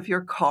seat of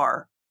your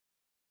car.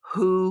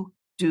 Who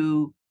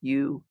do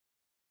you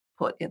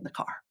put in the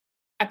car?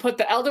 I put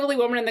the elderly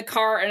woman in the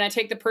car and I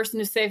take the person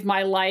who saved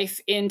my life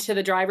into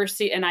the driver's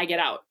seat and I get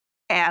out.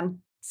 And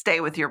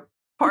stay with your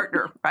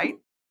partner, right?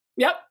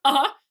 Yep.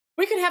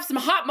 We could have some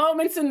hot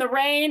moments in the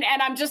rain,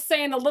 and I'm just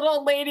saying the little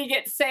old lady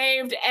gets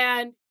saved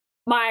and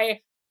my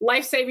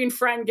life-saving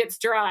friend gets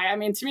dry. I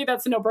mean, to me,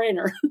 that's a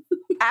no-brainer.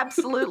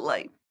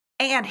 Absolutely.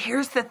 And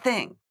here's the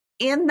thing.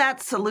 In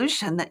that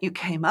solution that you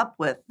came up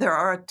with, there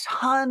are a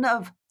ton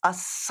of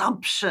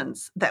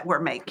assumptions that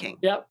we're making.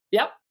 Yep.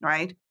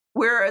 Right?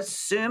 We're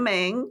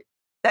assuming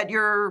that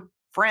your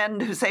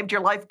friend who saved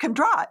your life can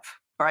drive,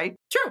 right?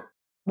 True.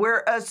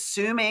 We're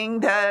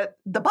assuming that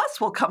the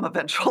bus will come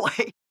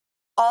eventually.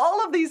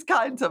 All of these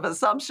kinds of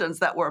assumptions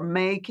that we're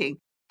making,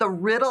 the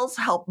riddles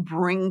help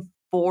bring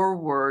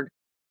forward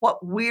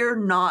what we're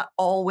not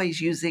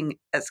always using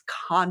as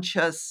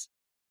conscious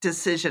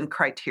decision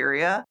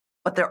criteria,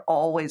 but they're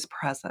always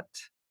present.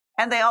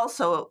 And they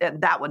also,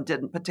 and that one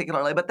didn't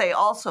particularly, but they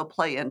also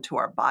play into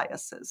our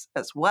biases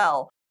as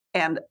well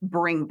and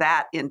bring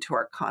that into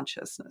our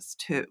consciousness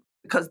too.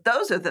 Because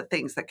those are the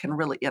things that can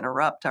really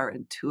interrupt our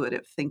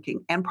intuitive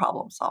thinking and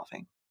problem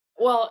solving.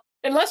 Well,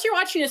 unless you're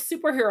watching a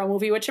superhero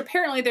movie, which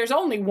apparently there's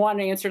only one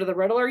answer to the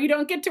riddle, or you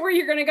don't get to where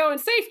you're going to go in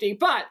safety.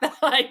 But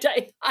I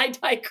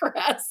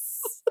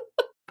digress.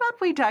 But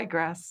we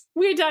digress.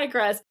 We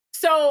digress.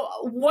 So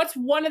what's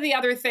one of the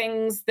other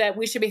things that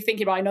we should be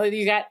thinking about? I know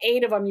you got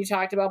 8 of them you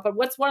talked about, but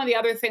what's one of the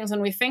other things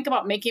when we think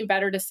about making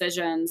better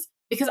decisions?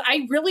 Because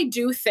I really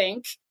do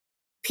think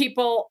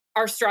people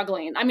are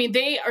struggling. I mean,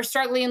 they are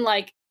struggling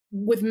like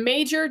with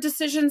major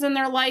decisions in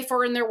their life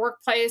or in their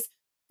workplace,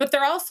 but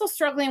they're also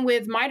struggling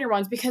with minor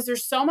ones because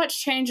there's so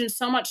much change and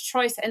so much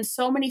choice and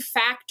so many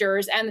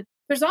factors. And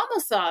there's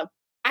almost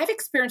I've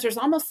experienced there's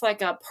almost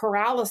like a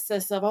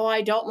paralysis of, oh,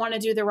 I don't want to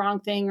do the wrong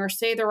thing or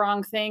say the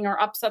wrong thing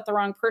or upset the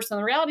wrong person.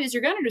 The reality is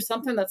you're going to do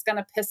something that's going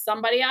to piss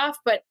somebody off,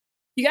 but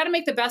you got to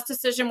make the best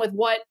decision with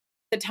what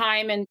the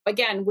time and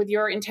again, with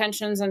your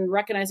intentions and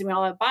recognizing we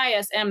all have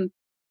bias. And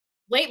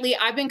lately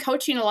I've been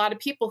coaching a lot of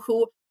people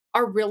who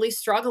are really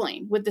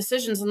struggling with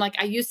decisions. And like,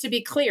 I used to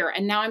be clear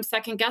and now I'm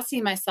second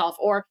guessing myself,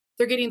 or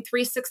they're getting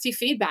 360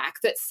 feedback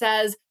that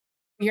says,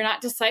 you're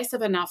not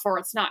decisive enough or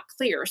it's not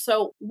clear.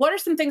 So what are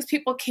some things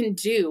people can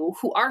do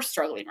who are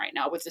struggling right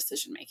now with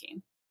decision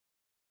making?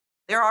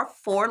 There are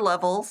 4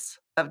 levels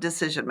of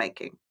decision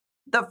making.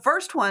 The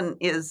first one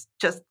is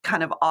just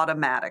kind of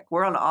automatic.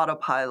 We're on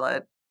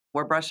autopilot.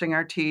 We're brushing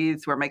our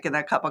teeth. We're making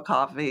that cup of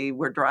coffee.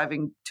 We're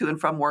driving to and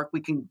from work.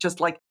 We can just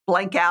like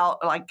blank out.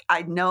 Like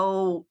I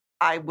know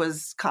I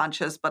was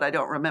conscious, but I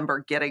don't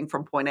remember getting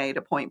from point A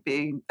to point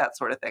B, that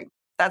sort of thing.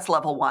 That's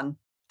level 1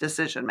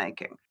 decision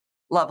making.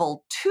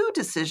 Level 2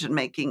 decision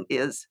making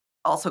is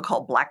also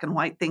called black and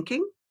white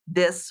thinking,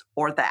 this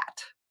or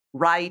that,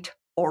 right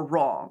or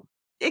wrong.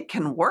 It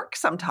can work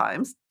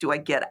sometimes. Do I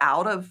get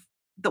out of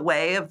the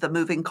way of the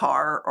moving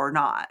car or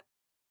not?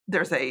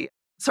 There's a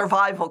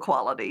survival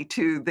quality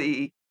to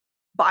the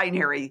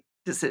binary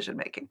decision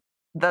making.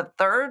 The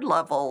third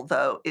level,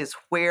 though, is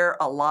where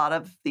a lot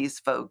of these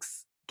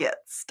folks get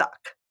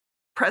stuck.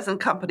 Present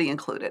company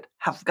included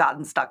have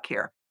gotten stuck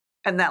here.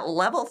 And that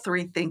level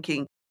 3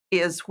 thinking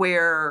is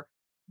where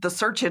the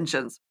search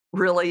engines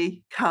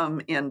really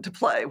come into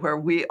play, where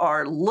we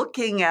are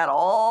looking at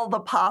all the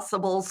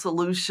possible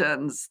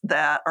solutions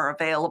that are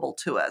available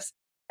to us.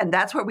 And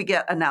that's where we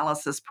get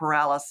analysis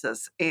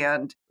paralysis.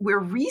 And we're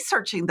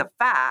researching the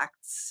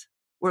facts.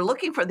 We're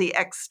looking for the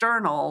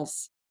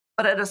externals,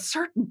 but at a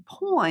certain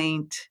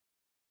point,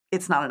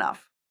 it's not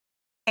enough.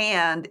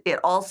 And it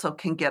also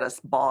can get us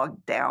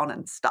bogged down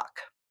and stuck.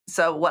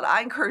 So what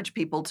I encourage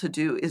people to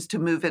do is to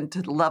move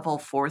into level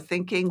 4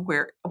 thinking,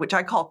 which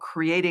I call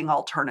creating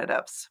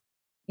alternatives.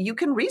 You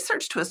can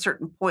research to a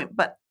certain point,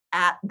 but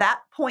at that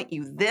point,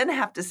 you then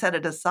have to set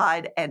it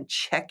aside and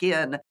check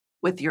in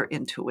with your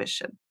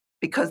intuition,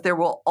 because there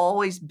will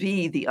always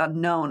be the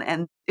unknown.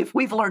 And if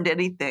we've learned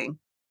anything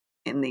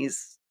in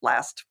these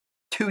last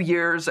 2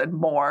 years and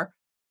more,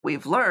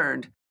 we've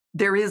learned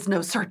there is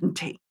no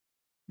certainty.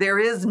 There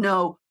is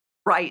no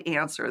right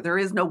answer. There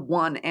is no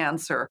one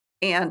answer.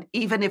 And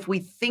even if we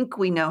think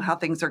we know how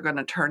things are going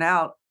to turn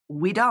out,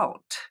 we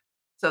don't.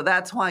 So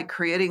that's why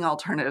creating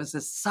alternatives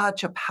is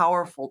such a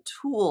powerful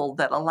tool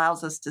that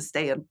allows us to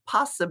stay in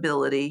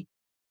possibility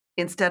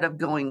instead of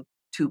going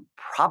to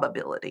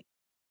probability.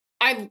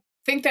 I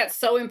think that's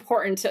so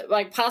important to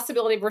like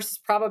possibility versus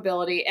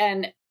probability.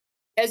 And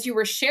as you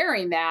were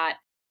sharing that,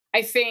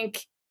 I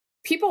think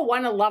people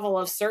want a level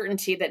of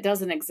certainty that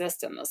doesn't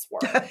exist in this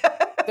world.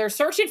 They're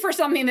searching for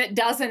something that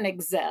doesn't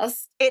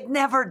exist. It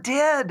never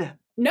did.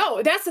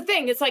 No, that's the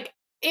thing. It's like,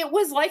 it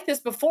was like this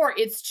before.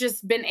 It's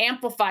just been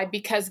amplified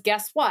because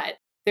guess what?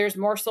 There's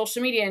more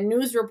social media and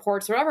news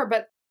reports or whatever,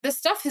 but this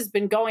stuff has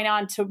been going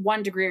on to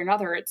one degree or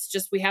another. It's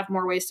just, we have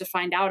more ways to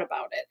find out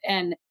about it.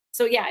 And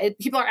so, yeah,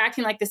 people are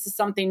acting like this is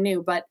something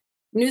new, but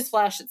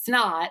newsflash, it's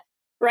not,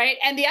 right?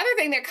 And the other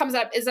thing that comes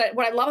up is that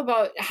what I love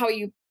about how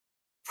you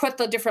put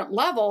the different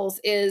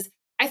levels is,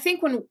 I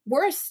think when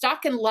we're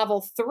stuck in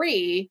level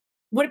 3,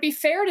 would it be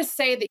fair to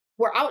say that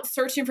we're out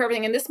searching for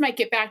everything? And this might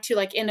get back to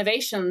like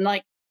innovation,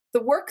 like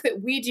the work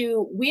that we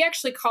do, we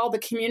actually call the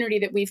community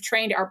that we've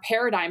trained our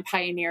paradigm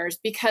pioneers,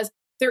 because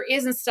there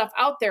isn't stuff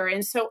out there.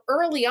 And so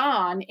early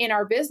on in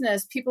our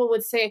business, people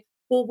would say,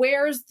 well,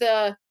 where's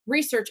the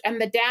research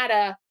and the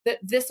data that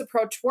this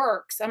approach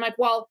works? I'm like,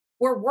 well,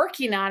 we're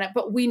working on it,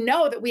 but we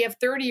know that we have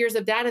 30 years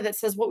of data that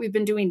says what we've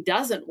been doing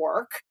doesn't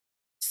work.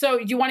 So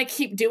you want to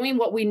keep doing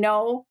what we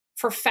know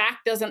for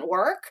fact doesn't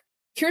work?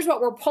 Here's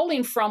what we're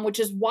pulling from, which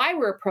is why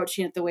we're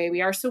approaching it the way we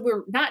are. So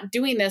we're not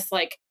doing this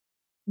like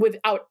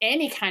without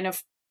any kind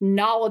of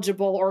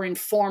knowledgeable or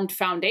informed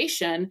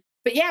foundation.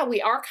 But yeah,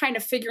 we are kind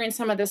of figuring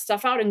some of this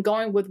stuff out and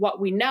going with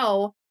what we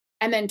know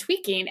and then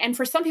tweaking. And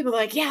for some people,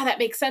 they're like, yeah, that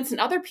makes sense.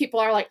 And other people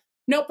are like,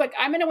 nope, like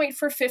I'm going to wait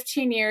for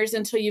 15 years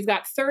until you've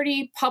got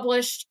 30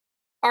 published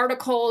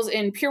articles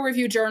in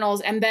peer-reviewed journals,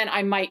 and then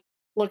I might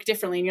look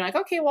differently. And you're like,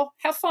 okay, well,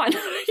 have fun.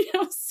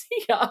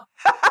 See ya.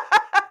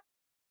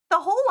 The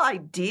whole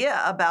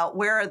idea about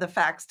where are the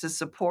facts to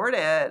support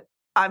it,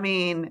 I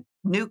mean,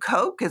 New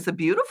Coke is a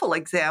beautiful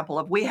example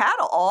of we had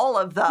all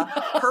of the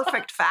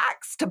perfect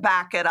facts to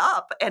back it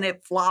up, and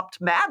it flopped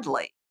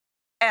madly.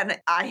 And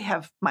I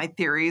have my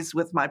theories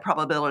with my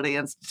probability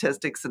and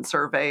statistics and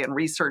survey and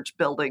research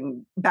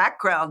building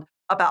background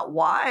about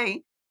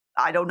why.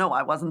 I don't know.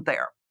 I wasn't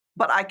there.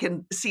 but I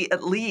can see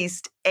at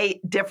least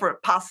 8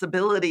 different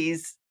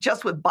possibilities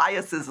just with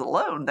biases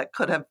alone that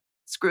could have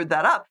screwed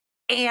that up.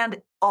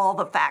 And all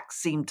the facts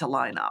seem to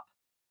line up.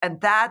 And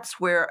that's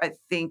where I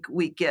think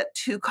we get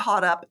too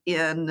caught up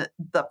in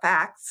the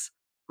facts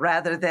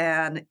rather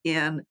than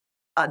in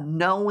a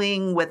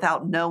knowing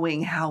without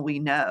knowing how we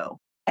know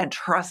and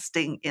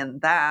trusting in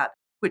that,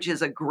 which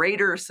is a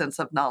greater sense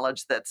of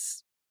knowledge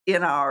that's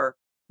in our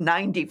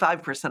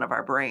 95% of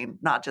our brain,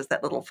 not just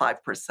that little 5%.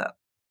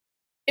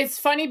 It's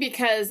funny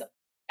because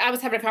I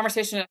was having a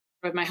conversation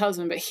with my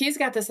husband, but he's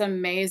got this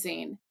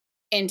amazing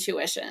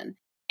intuition.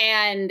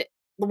 And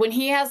when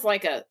he has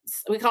like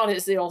we call it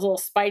his little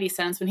spidey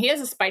sense, when he has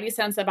a spidey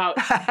sense about,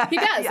 he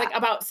does like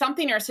about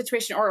something or a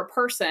situation or a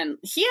person,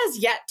 he has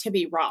yet to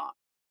be wrong.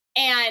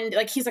 And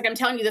like, he's like, I'm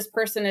telling you, this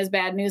person is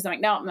bad news. I'm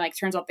like, no, I'm like,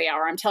 turns out they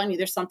are. I'm telling you,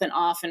 there's something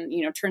off. And,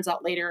 turns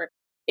out later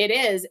it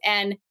is.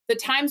 And the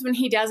times when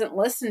he doesn't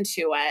listen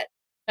to it,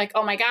 like,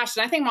 oh my gosh.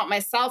 And I think about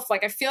myself,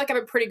 like, I feel like I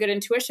have a pretty good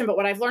intuition, but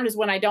what I've learned is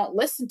when I don't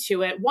listen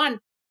to it, one,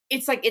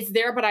 it's like, it's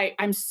there, but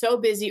I'm so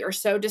busy or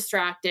so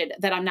distracted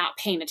that I'm not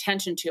paying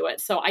attention to it.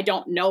 So I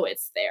don't know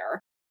it's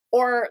there.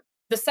 Or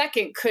the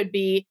second could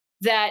be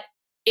that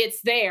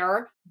it's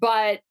there,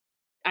 but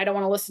I don't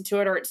want to listen to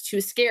it or it's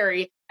too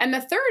scary. And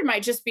the third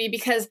might just be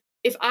because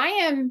if I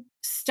am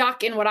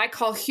stuck in what I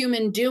call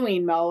human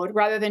doing mode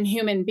rather than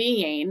human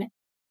being,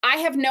 I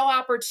have no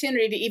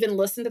opportunity to even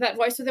listen to that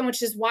voice within,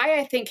 which is why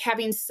I think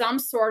having some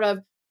sort of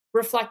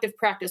reflective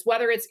practice,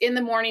 whether it's in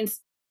the mornings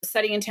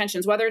setting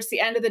intentions, whether it's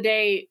the end of the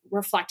day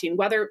reflecting,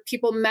 whether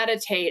people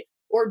meditate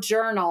or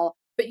journal.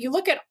 But you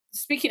look at,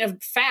 speaking of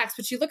facts,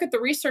 but you look at the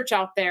research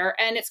out there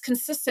and it's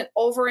consistent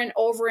over and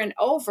over and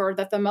over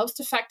that the most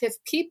effective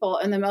people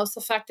and the most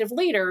effective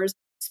leaders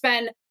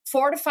spend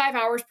 4 to 5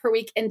 hours per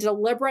week in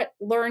deliberate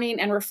learning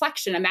and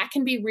reflection. And that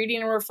can be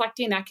reading and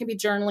reflecting, that can be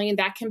journaling,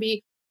 that can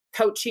be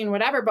coaching,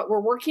 whatever, but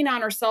we're working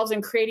on ourselves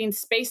and creating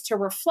space to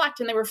reflect,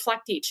 and they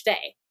reflect each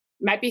day.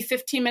 It might be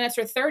 15 minutes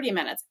or 30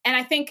 minutes. And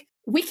I think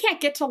we can't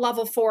get to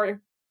level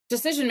 4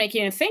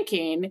 decision-making and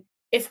thinking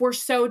if we're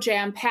so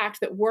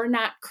jam-packed that we're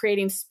not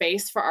creating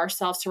space for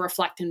ourselves to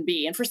reflect and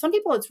be. And for some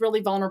people, it's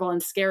really vulnerable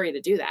and scary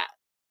to do that.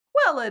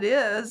 Well, it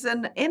is.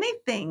 And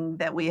anything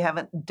that we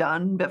haven't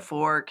done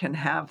before can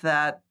have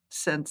that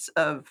sense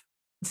of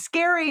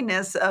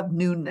scariness of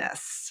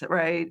newness,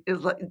 right?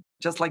 It's like,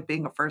 just like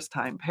being a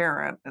first-time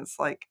parent. It's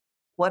like,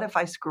 what if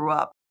I screw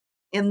up?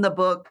 In the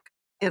book,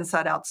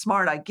 Inside Out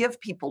Smart, I give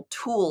people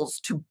tools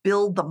to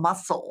build the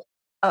muscle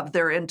of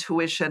their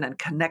intuition and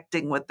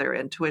connecting with their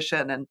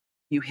intuition. And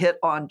you hit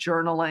on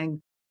journaling.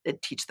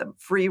 It teach them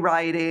free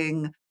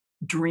writing,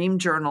 dream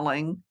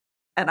journaling.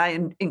 And I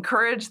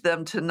encourage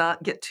them to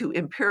not get too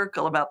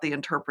empirical about the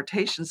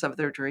interpretations of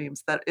their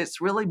dreams, that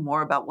it's really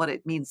more about what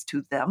it means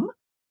to them.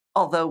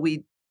 Although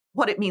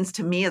what it means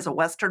to me as a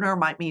Westerner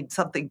might mean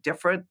something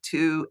different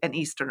to an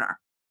Easterner,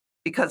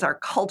 because our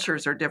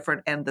cultures are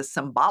different and the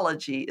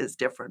symbology is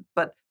different.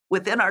 But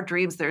within our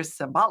dreams, there's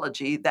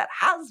symbology that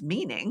has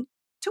meaning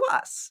to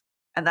us.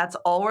 And that's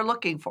all we're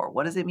looking for.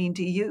 What does it mean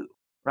to you,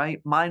 right?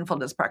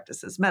 Mindfulness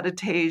practices,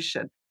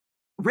 meditation,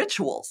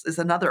 rituals is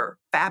another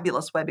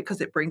fabulous way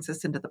because it brings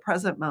us into the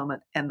present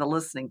moment and the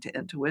listening to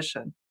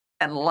intuition.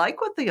 And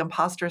like with the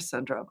imposter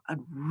syndrome, I'd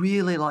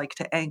really like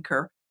to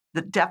anchor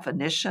the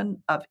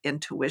definition of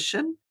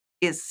intuition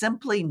is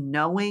simply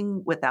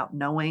knowing without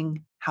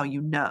knowing how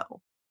you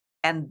know.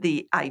 And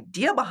the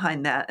idea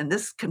behind that, and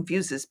this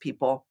confuses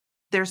people,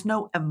 there's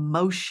no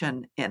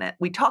emotion in it.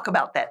 We talk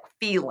about that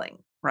feeling,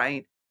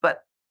 right?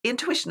 But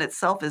intuition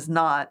itself is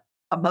not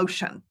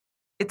emotion.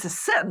 It's a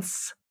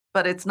sense,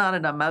 but it's not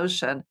an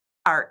emotion.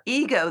 Our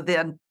ego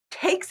then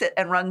takes it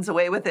and runs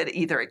away with it,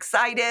 either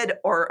excited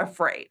or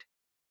afraid.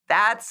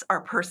 That's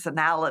our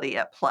personality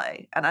at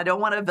play. And I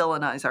don't want to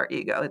villainize our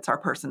ego. It's our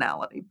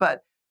personality.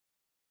 But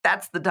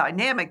that's the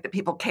dynamic that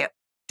people can't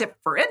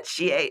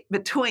differentiate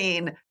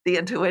between the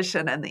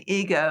intuition and the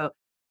ego.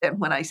 And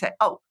when I say,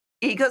 oh,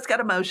 ego's got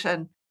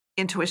emotion,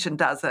 intuition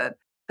doesn't,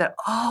 that,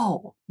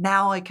 oh,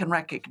 now I can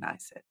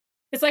recognize it.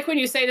 It's like when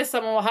you say to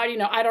someone, well, how do you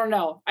know? I don't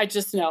know. I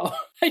just know.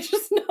 I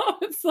just know.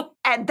 It's like,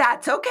 and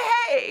that's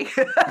okay.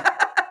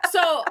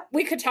 So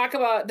we could talk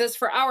about this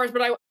for hours,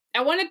 but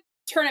I want to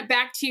turn it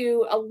back to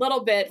you a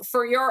little bit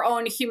for your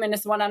own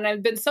humanness one. And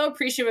I've been so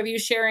appreciative of you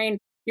sharing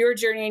your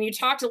journey. And you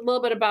talked a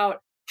little bit about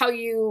how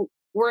you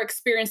were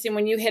experiencing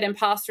when you hit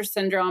imposter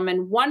syndrome.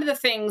 And one of the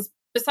things,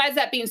 besides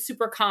that being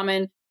super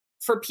common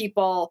for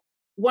people,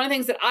 one of the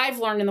things that I've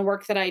learned in the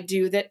work that I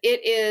do, that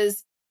it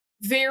is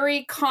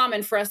very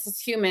common for us as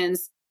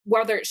humans,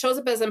 whether it shows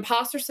up as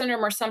imposter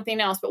syndrome or something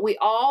else, but we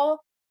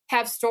all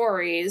have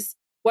stories,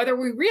 whether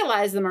we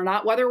realize them or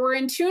not, whether we're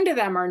in tune to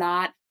them or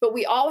not, but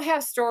we all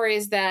have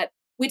stories that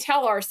we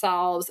tell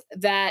ourselves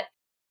that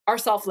are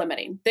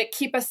self-limiting, that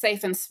keep us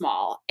safe and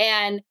small.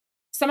 And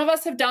some of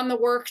us have done the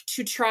work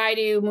to try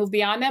to move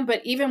beyond them,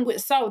 but even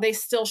so, they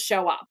still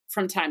show up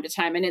from time to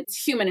time, and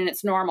it's human and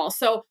it's normal.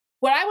 So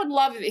what I would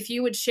love if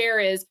you would share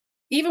is,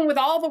 even with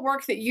all the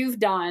work that you've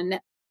done,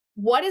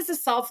 what is a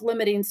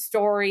self-limiting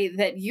story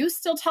that you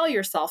still tell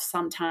yourself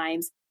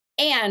sometimes?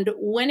 And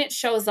when it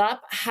shows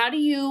up, how do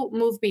you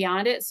move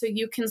beyond it so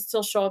you can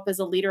still show up as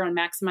a leader and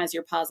maximize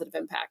your positive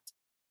impact?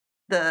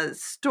 The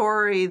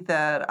story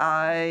that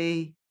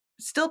I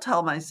still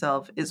tell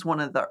myself is one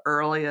of the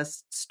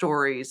earliest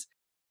stories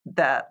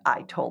that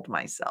I told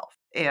myself,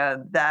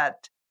 and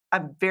that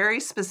I'm very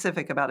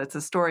specific about. It's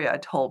a story I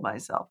told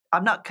myself.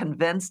 I'm not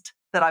convinced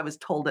that I was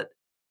told it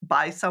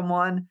by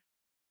someone.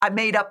 I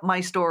made up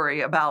my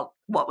story about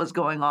what was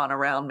going on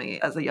around me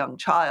as a young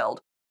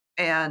child.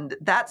 And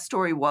that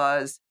story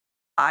was,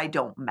 I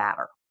don't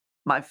matter.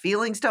 My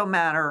feelings don't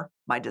matter.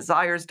 My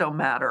desires don't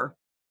matter.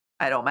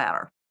 I don't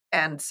matter.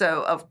 And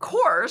so, of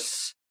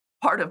course,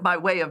 part of my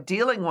way of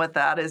dealing with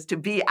that is to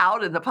be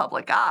out in the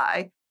public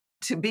eye,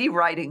 to be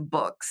writing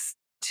books,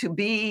 to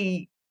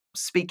be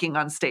speaking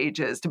on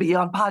stages, to be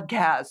on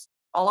podcasts,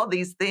 all of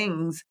these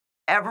things.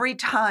 Every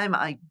time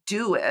I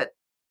do it,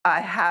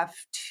 I have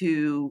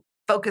to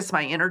focus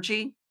my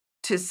energy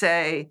to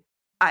say,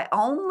 I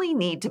only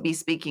need to be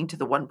speaking to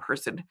the one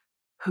person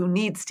who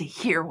needs to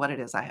hear what it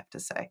is I have to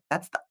say.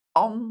 That's the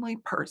only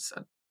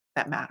person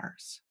that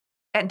matters.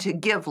 And to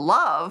give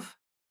love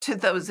to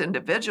those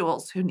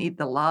individuals who need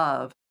the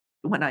love.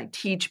 When I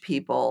teach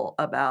people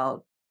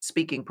about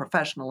speaking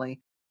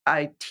professionally,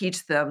 I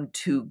teach them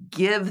to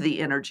give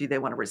the energy they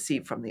want to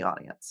receive from the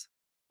audience.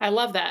 I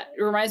love that.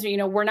 It reminds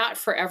me, we're not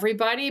for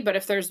everybody, but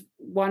if there's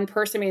one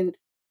person,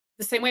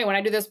 the same way when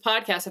I do this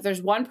podcast, if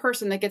there's one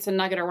person that gets a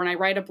nugget, or when I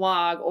write a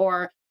blog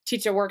or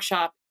teach a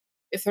workshop,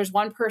 if there's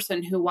one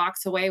person who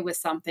walks away with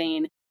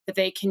something that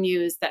they can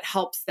use that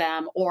helps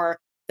them, or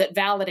that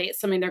validates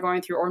something they're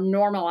going through, or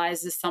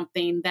normalizes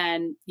something,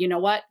 then you know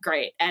what?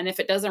 Great. And if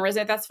it doesn't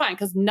resonate, that's fine,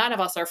 because none of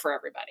us are for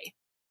everybody.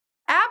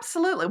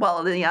 Absolutely.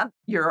 Well,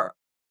 your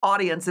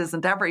audience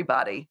isn't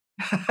everybody.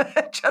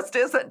 It just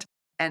isn't.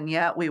 And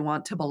yet we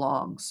want to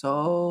belong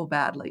so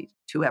badly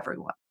to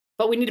everyone.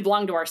 But we need to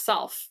belong to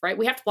ourselves, right?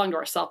 We have to belong to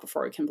ourselves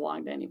before we can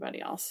belong to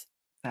anybody else.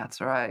 That's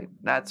right.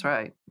 That's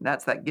right.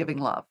 That's that giving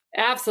love.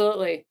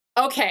 Absolutely.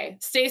 Okay,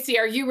 Stacey,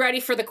 are you ready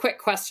for the quick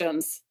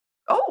questions?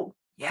 Oh,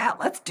 yeah,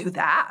 let's do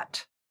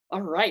that.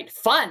 All right,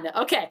 fun.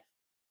 Okay.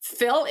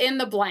 Fill in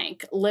the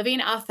blank.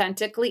 Living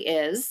authentically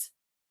is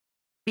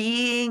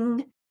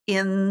being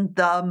in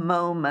the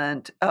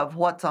moment of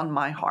what's on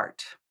my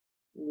heart.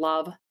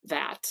 Love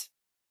that.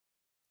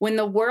 When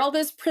the world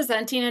is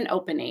presenting an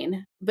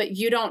opening, but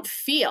you don't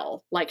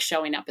feel like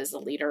showing up as a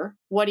leader,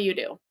 what do you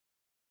do?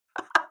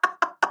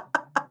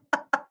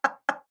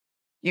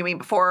 You mean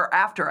before or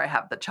after I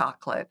have the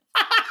chocolate?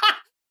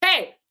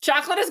 Hey,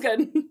 chocolate is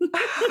good.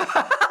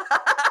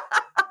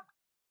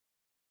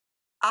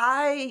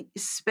 I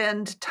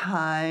spend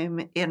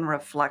time in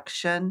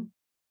reflection,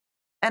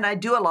 and I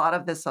do a lot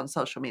of this on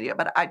social media,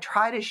 but I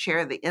try to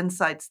share the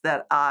insights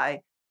that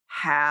I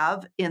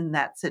have in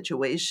that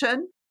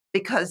situation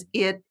because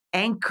it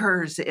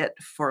anchors it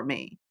for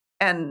me.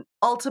 And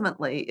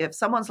ultimately, if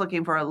someone's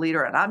looking for a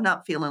leader and I'm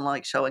not feeling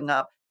like showing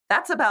up,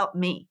 that's about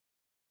me,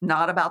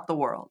 not about the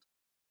world.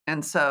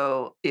 And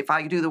so if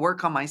I do the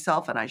work on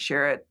myself and I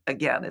share it,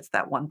 again, it's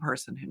that one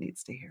person who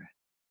needs to hear it.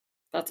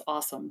 That's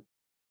awesome.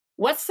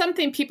 What's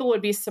something people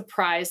would be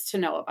surprised to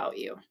know about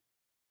you?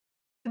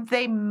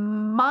 They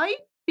might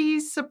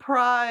be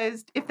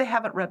surprised if they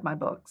haven't read my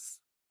books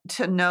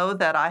to know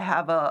that I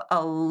have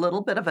a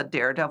little bit of a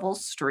daredevil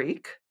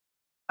streak.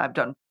 I've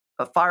done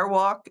a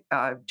firewalk.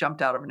 I've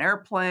jumped out of an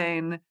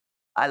airplane.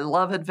 I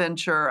love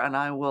adventure, and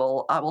I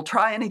will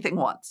try anything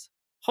once.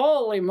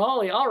 Holy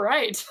moly. All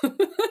right.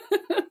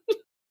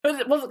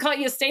 We'll call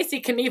you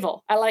Stacey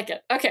Knievel. I like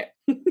it. Okay.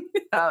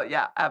 Oh,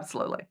 yeah,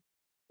 absolutely.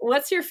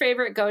 What's your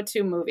favorite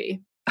go-to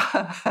movie?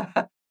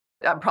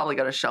 I'm probably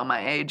going to show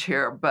my age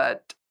here,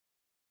 but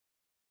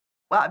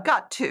I've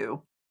got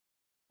two.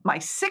 My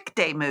sick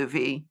day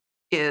movie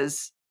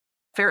is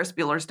Ferris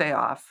Bueller's Day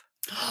Off.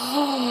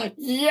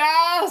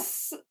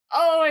 Yes!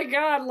 Oh my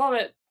God, love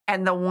it.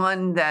 And the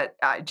one that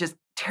I just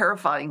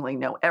terrifyingly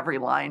know every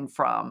line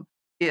from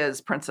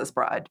is Princess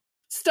Bride.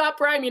 Stop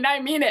rhyming, I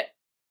mean it.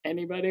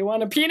 Anybody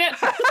want a peanut?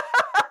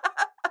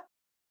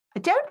 I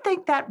don't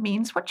think that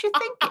means what you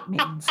think it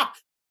means.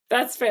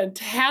 That's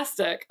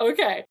fantastic.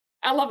 Okay.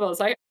 I love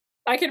those. I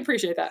can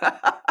appreciate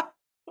that.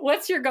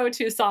 What's your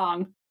go-to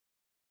song?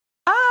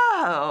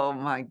 Oh,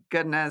 my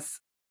goodness.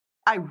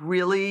 I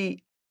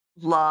really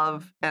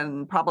love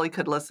and probably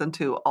could listen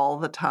to all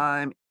the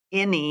time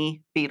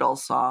any Beatles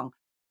song.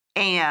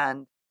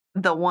 And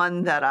the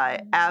one that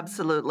I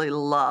absolutely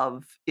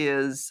love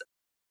is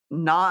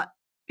not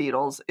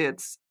Beatles.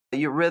 It's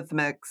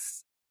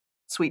Eurythmics'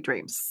 Sweet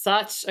Dreams.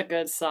 Such a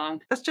good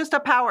song. It's just a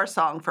power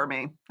song for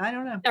me. I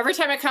don't know. Every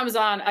time it comes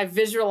on, I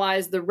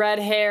visualize the red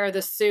hair,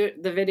 the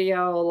suit, the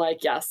video,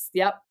 like, yes,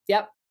 yep,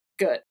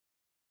 good.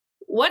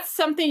 What's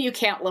something you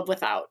can't live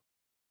without?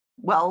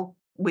 Well,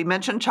 we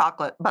mentioned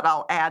chocolate, but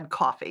I'll add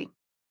coffee.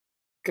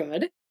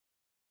 Good.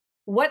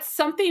 What's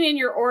something in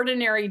your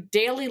ordinary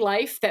daily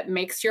life that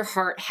makes your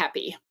heart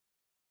happy?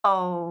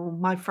 Oh,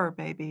 my fur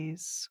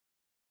babies.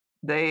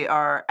 They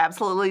are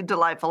absolutely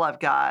delightful. I've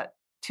got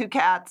 2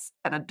 cats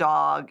and a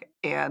dog,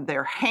 and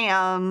they're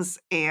hands,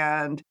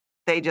 and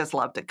they just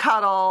love to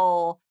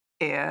cuddle,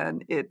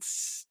 and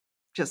it's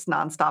just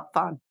nonstop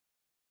fun.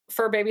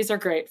 Fur babies are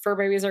great. Fur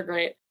babies are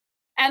great.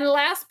 And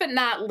last but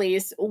not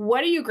least,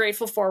 what are you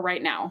grateful for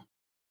right now?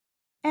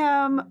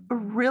 I'm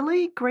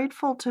really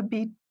grateful to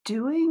be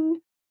doing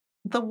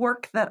the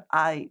work that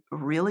I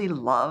really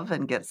love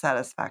and get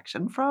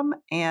satisfaction from,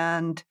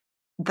 and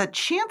the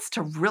chance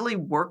to really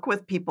work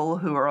with people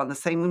who are on the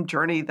same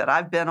journey that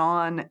I've been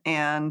on.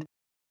 And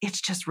it's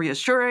just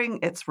reassuring,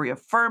 it's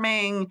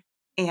reaffirming,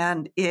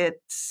 and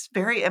it's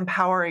very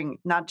empowering,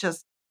 not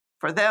just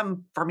for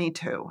them, for me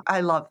too. I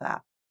love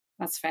that.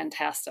 That's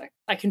fantastic.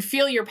 I can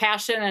feel your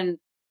passion, and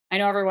I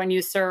know everyone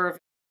you serve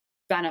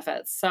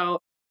benefits. So,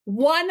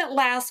 one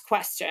last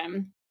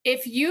question.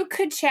 If you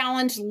could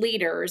challenge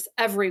leaders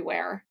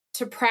everywhere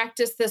to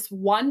practice this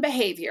one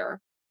behavior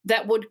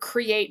that would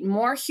create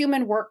more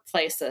human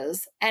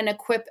workplaces and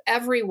equip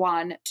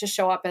everyone to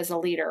show up as a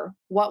leader,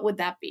 what would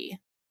that be?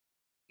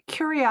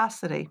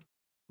 Curiosity.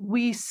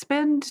 We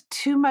spend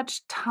too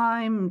much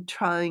time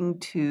trying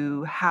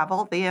to have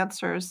all the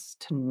answers,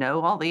 to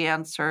know all the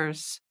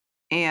answers.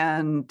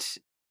 And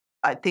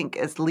I think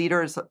as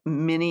leaders,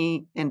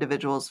 many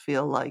individuals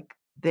feel like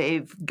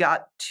they've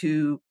got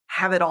to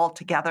have it all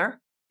together,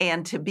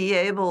 and to be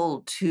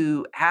able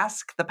to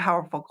ask the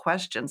powerful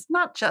questions,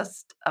 not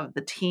just of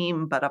the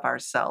team, but of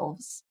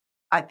ourselves,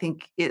 I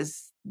think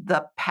is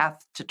the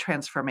path to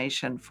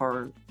transformation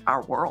for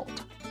our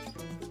world.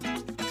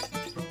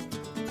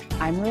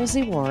 I'm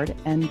Rosie Ward,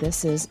 and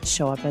this is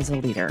Show Up as a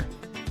Leader.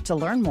 To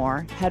learn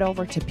more, head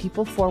over to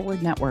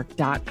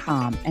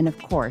peopleforwardnetwork.com and, of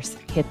course,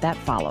 hit that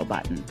follow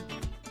button.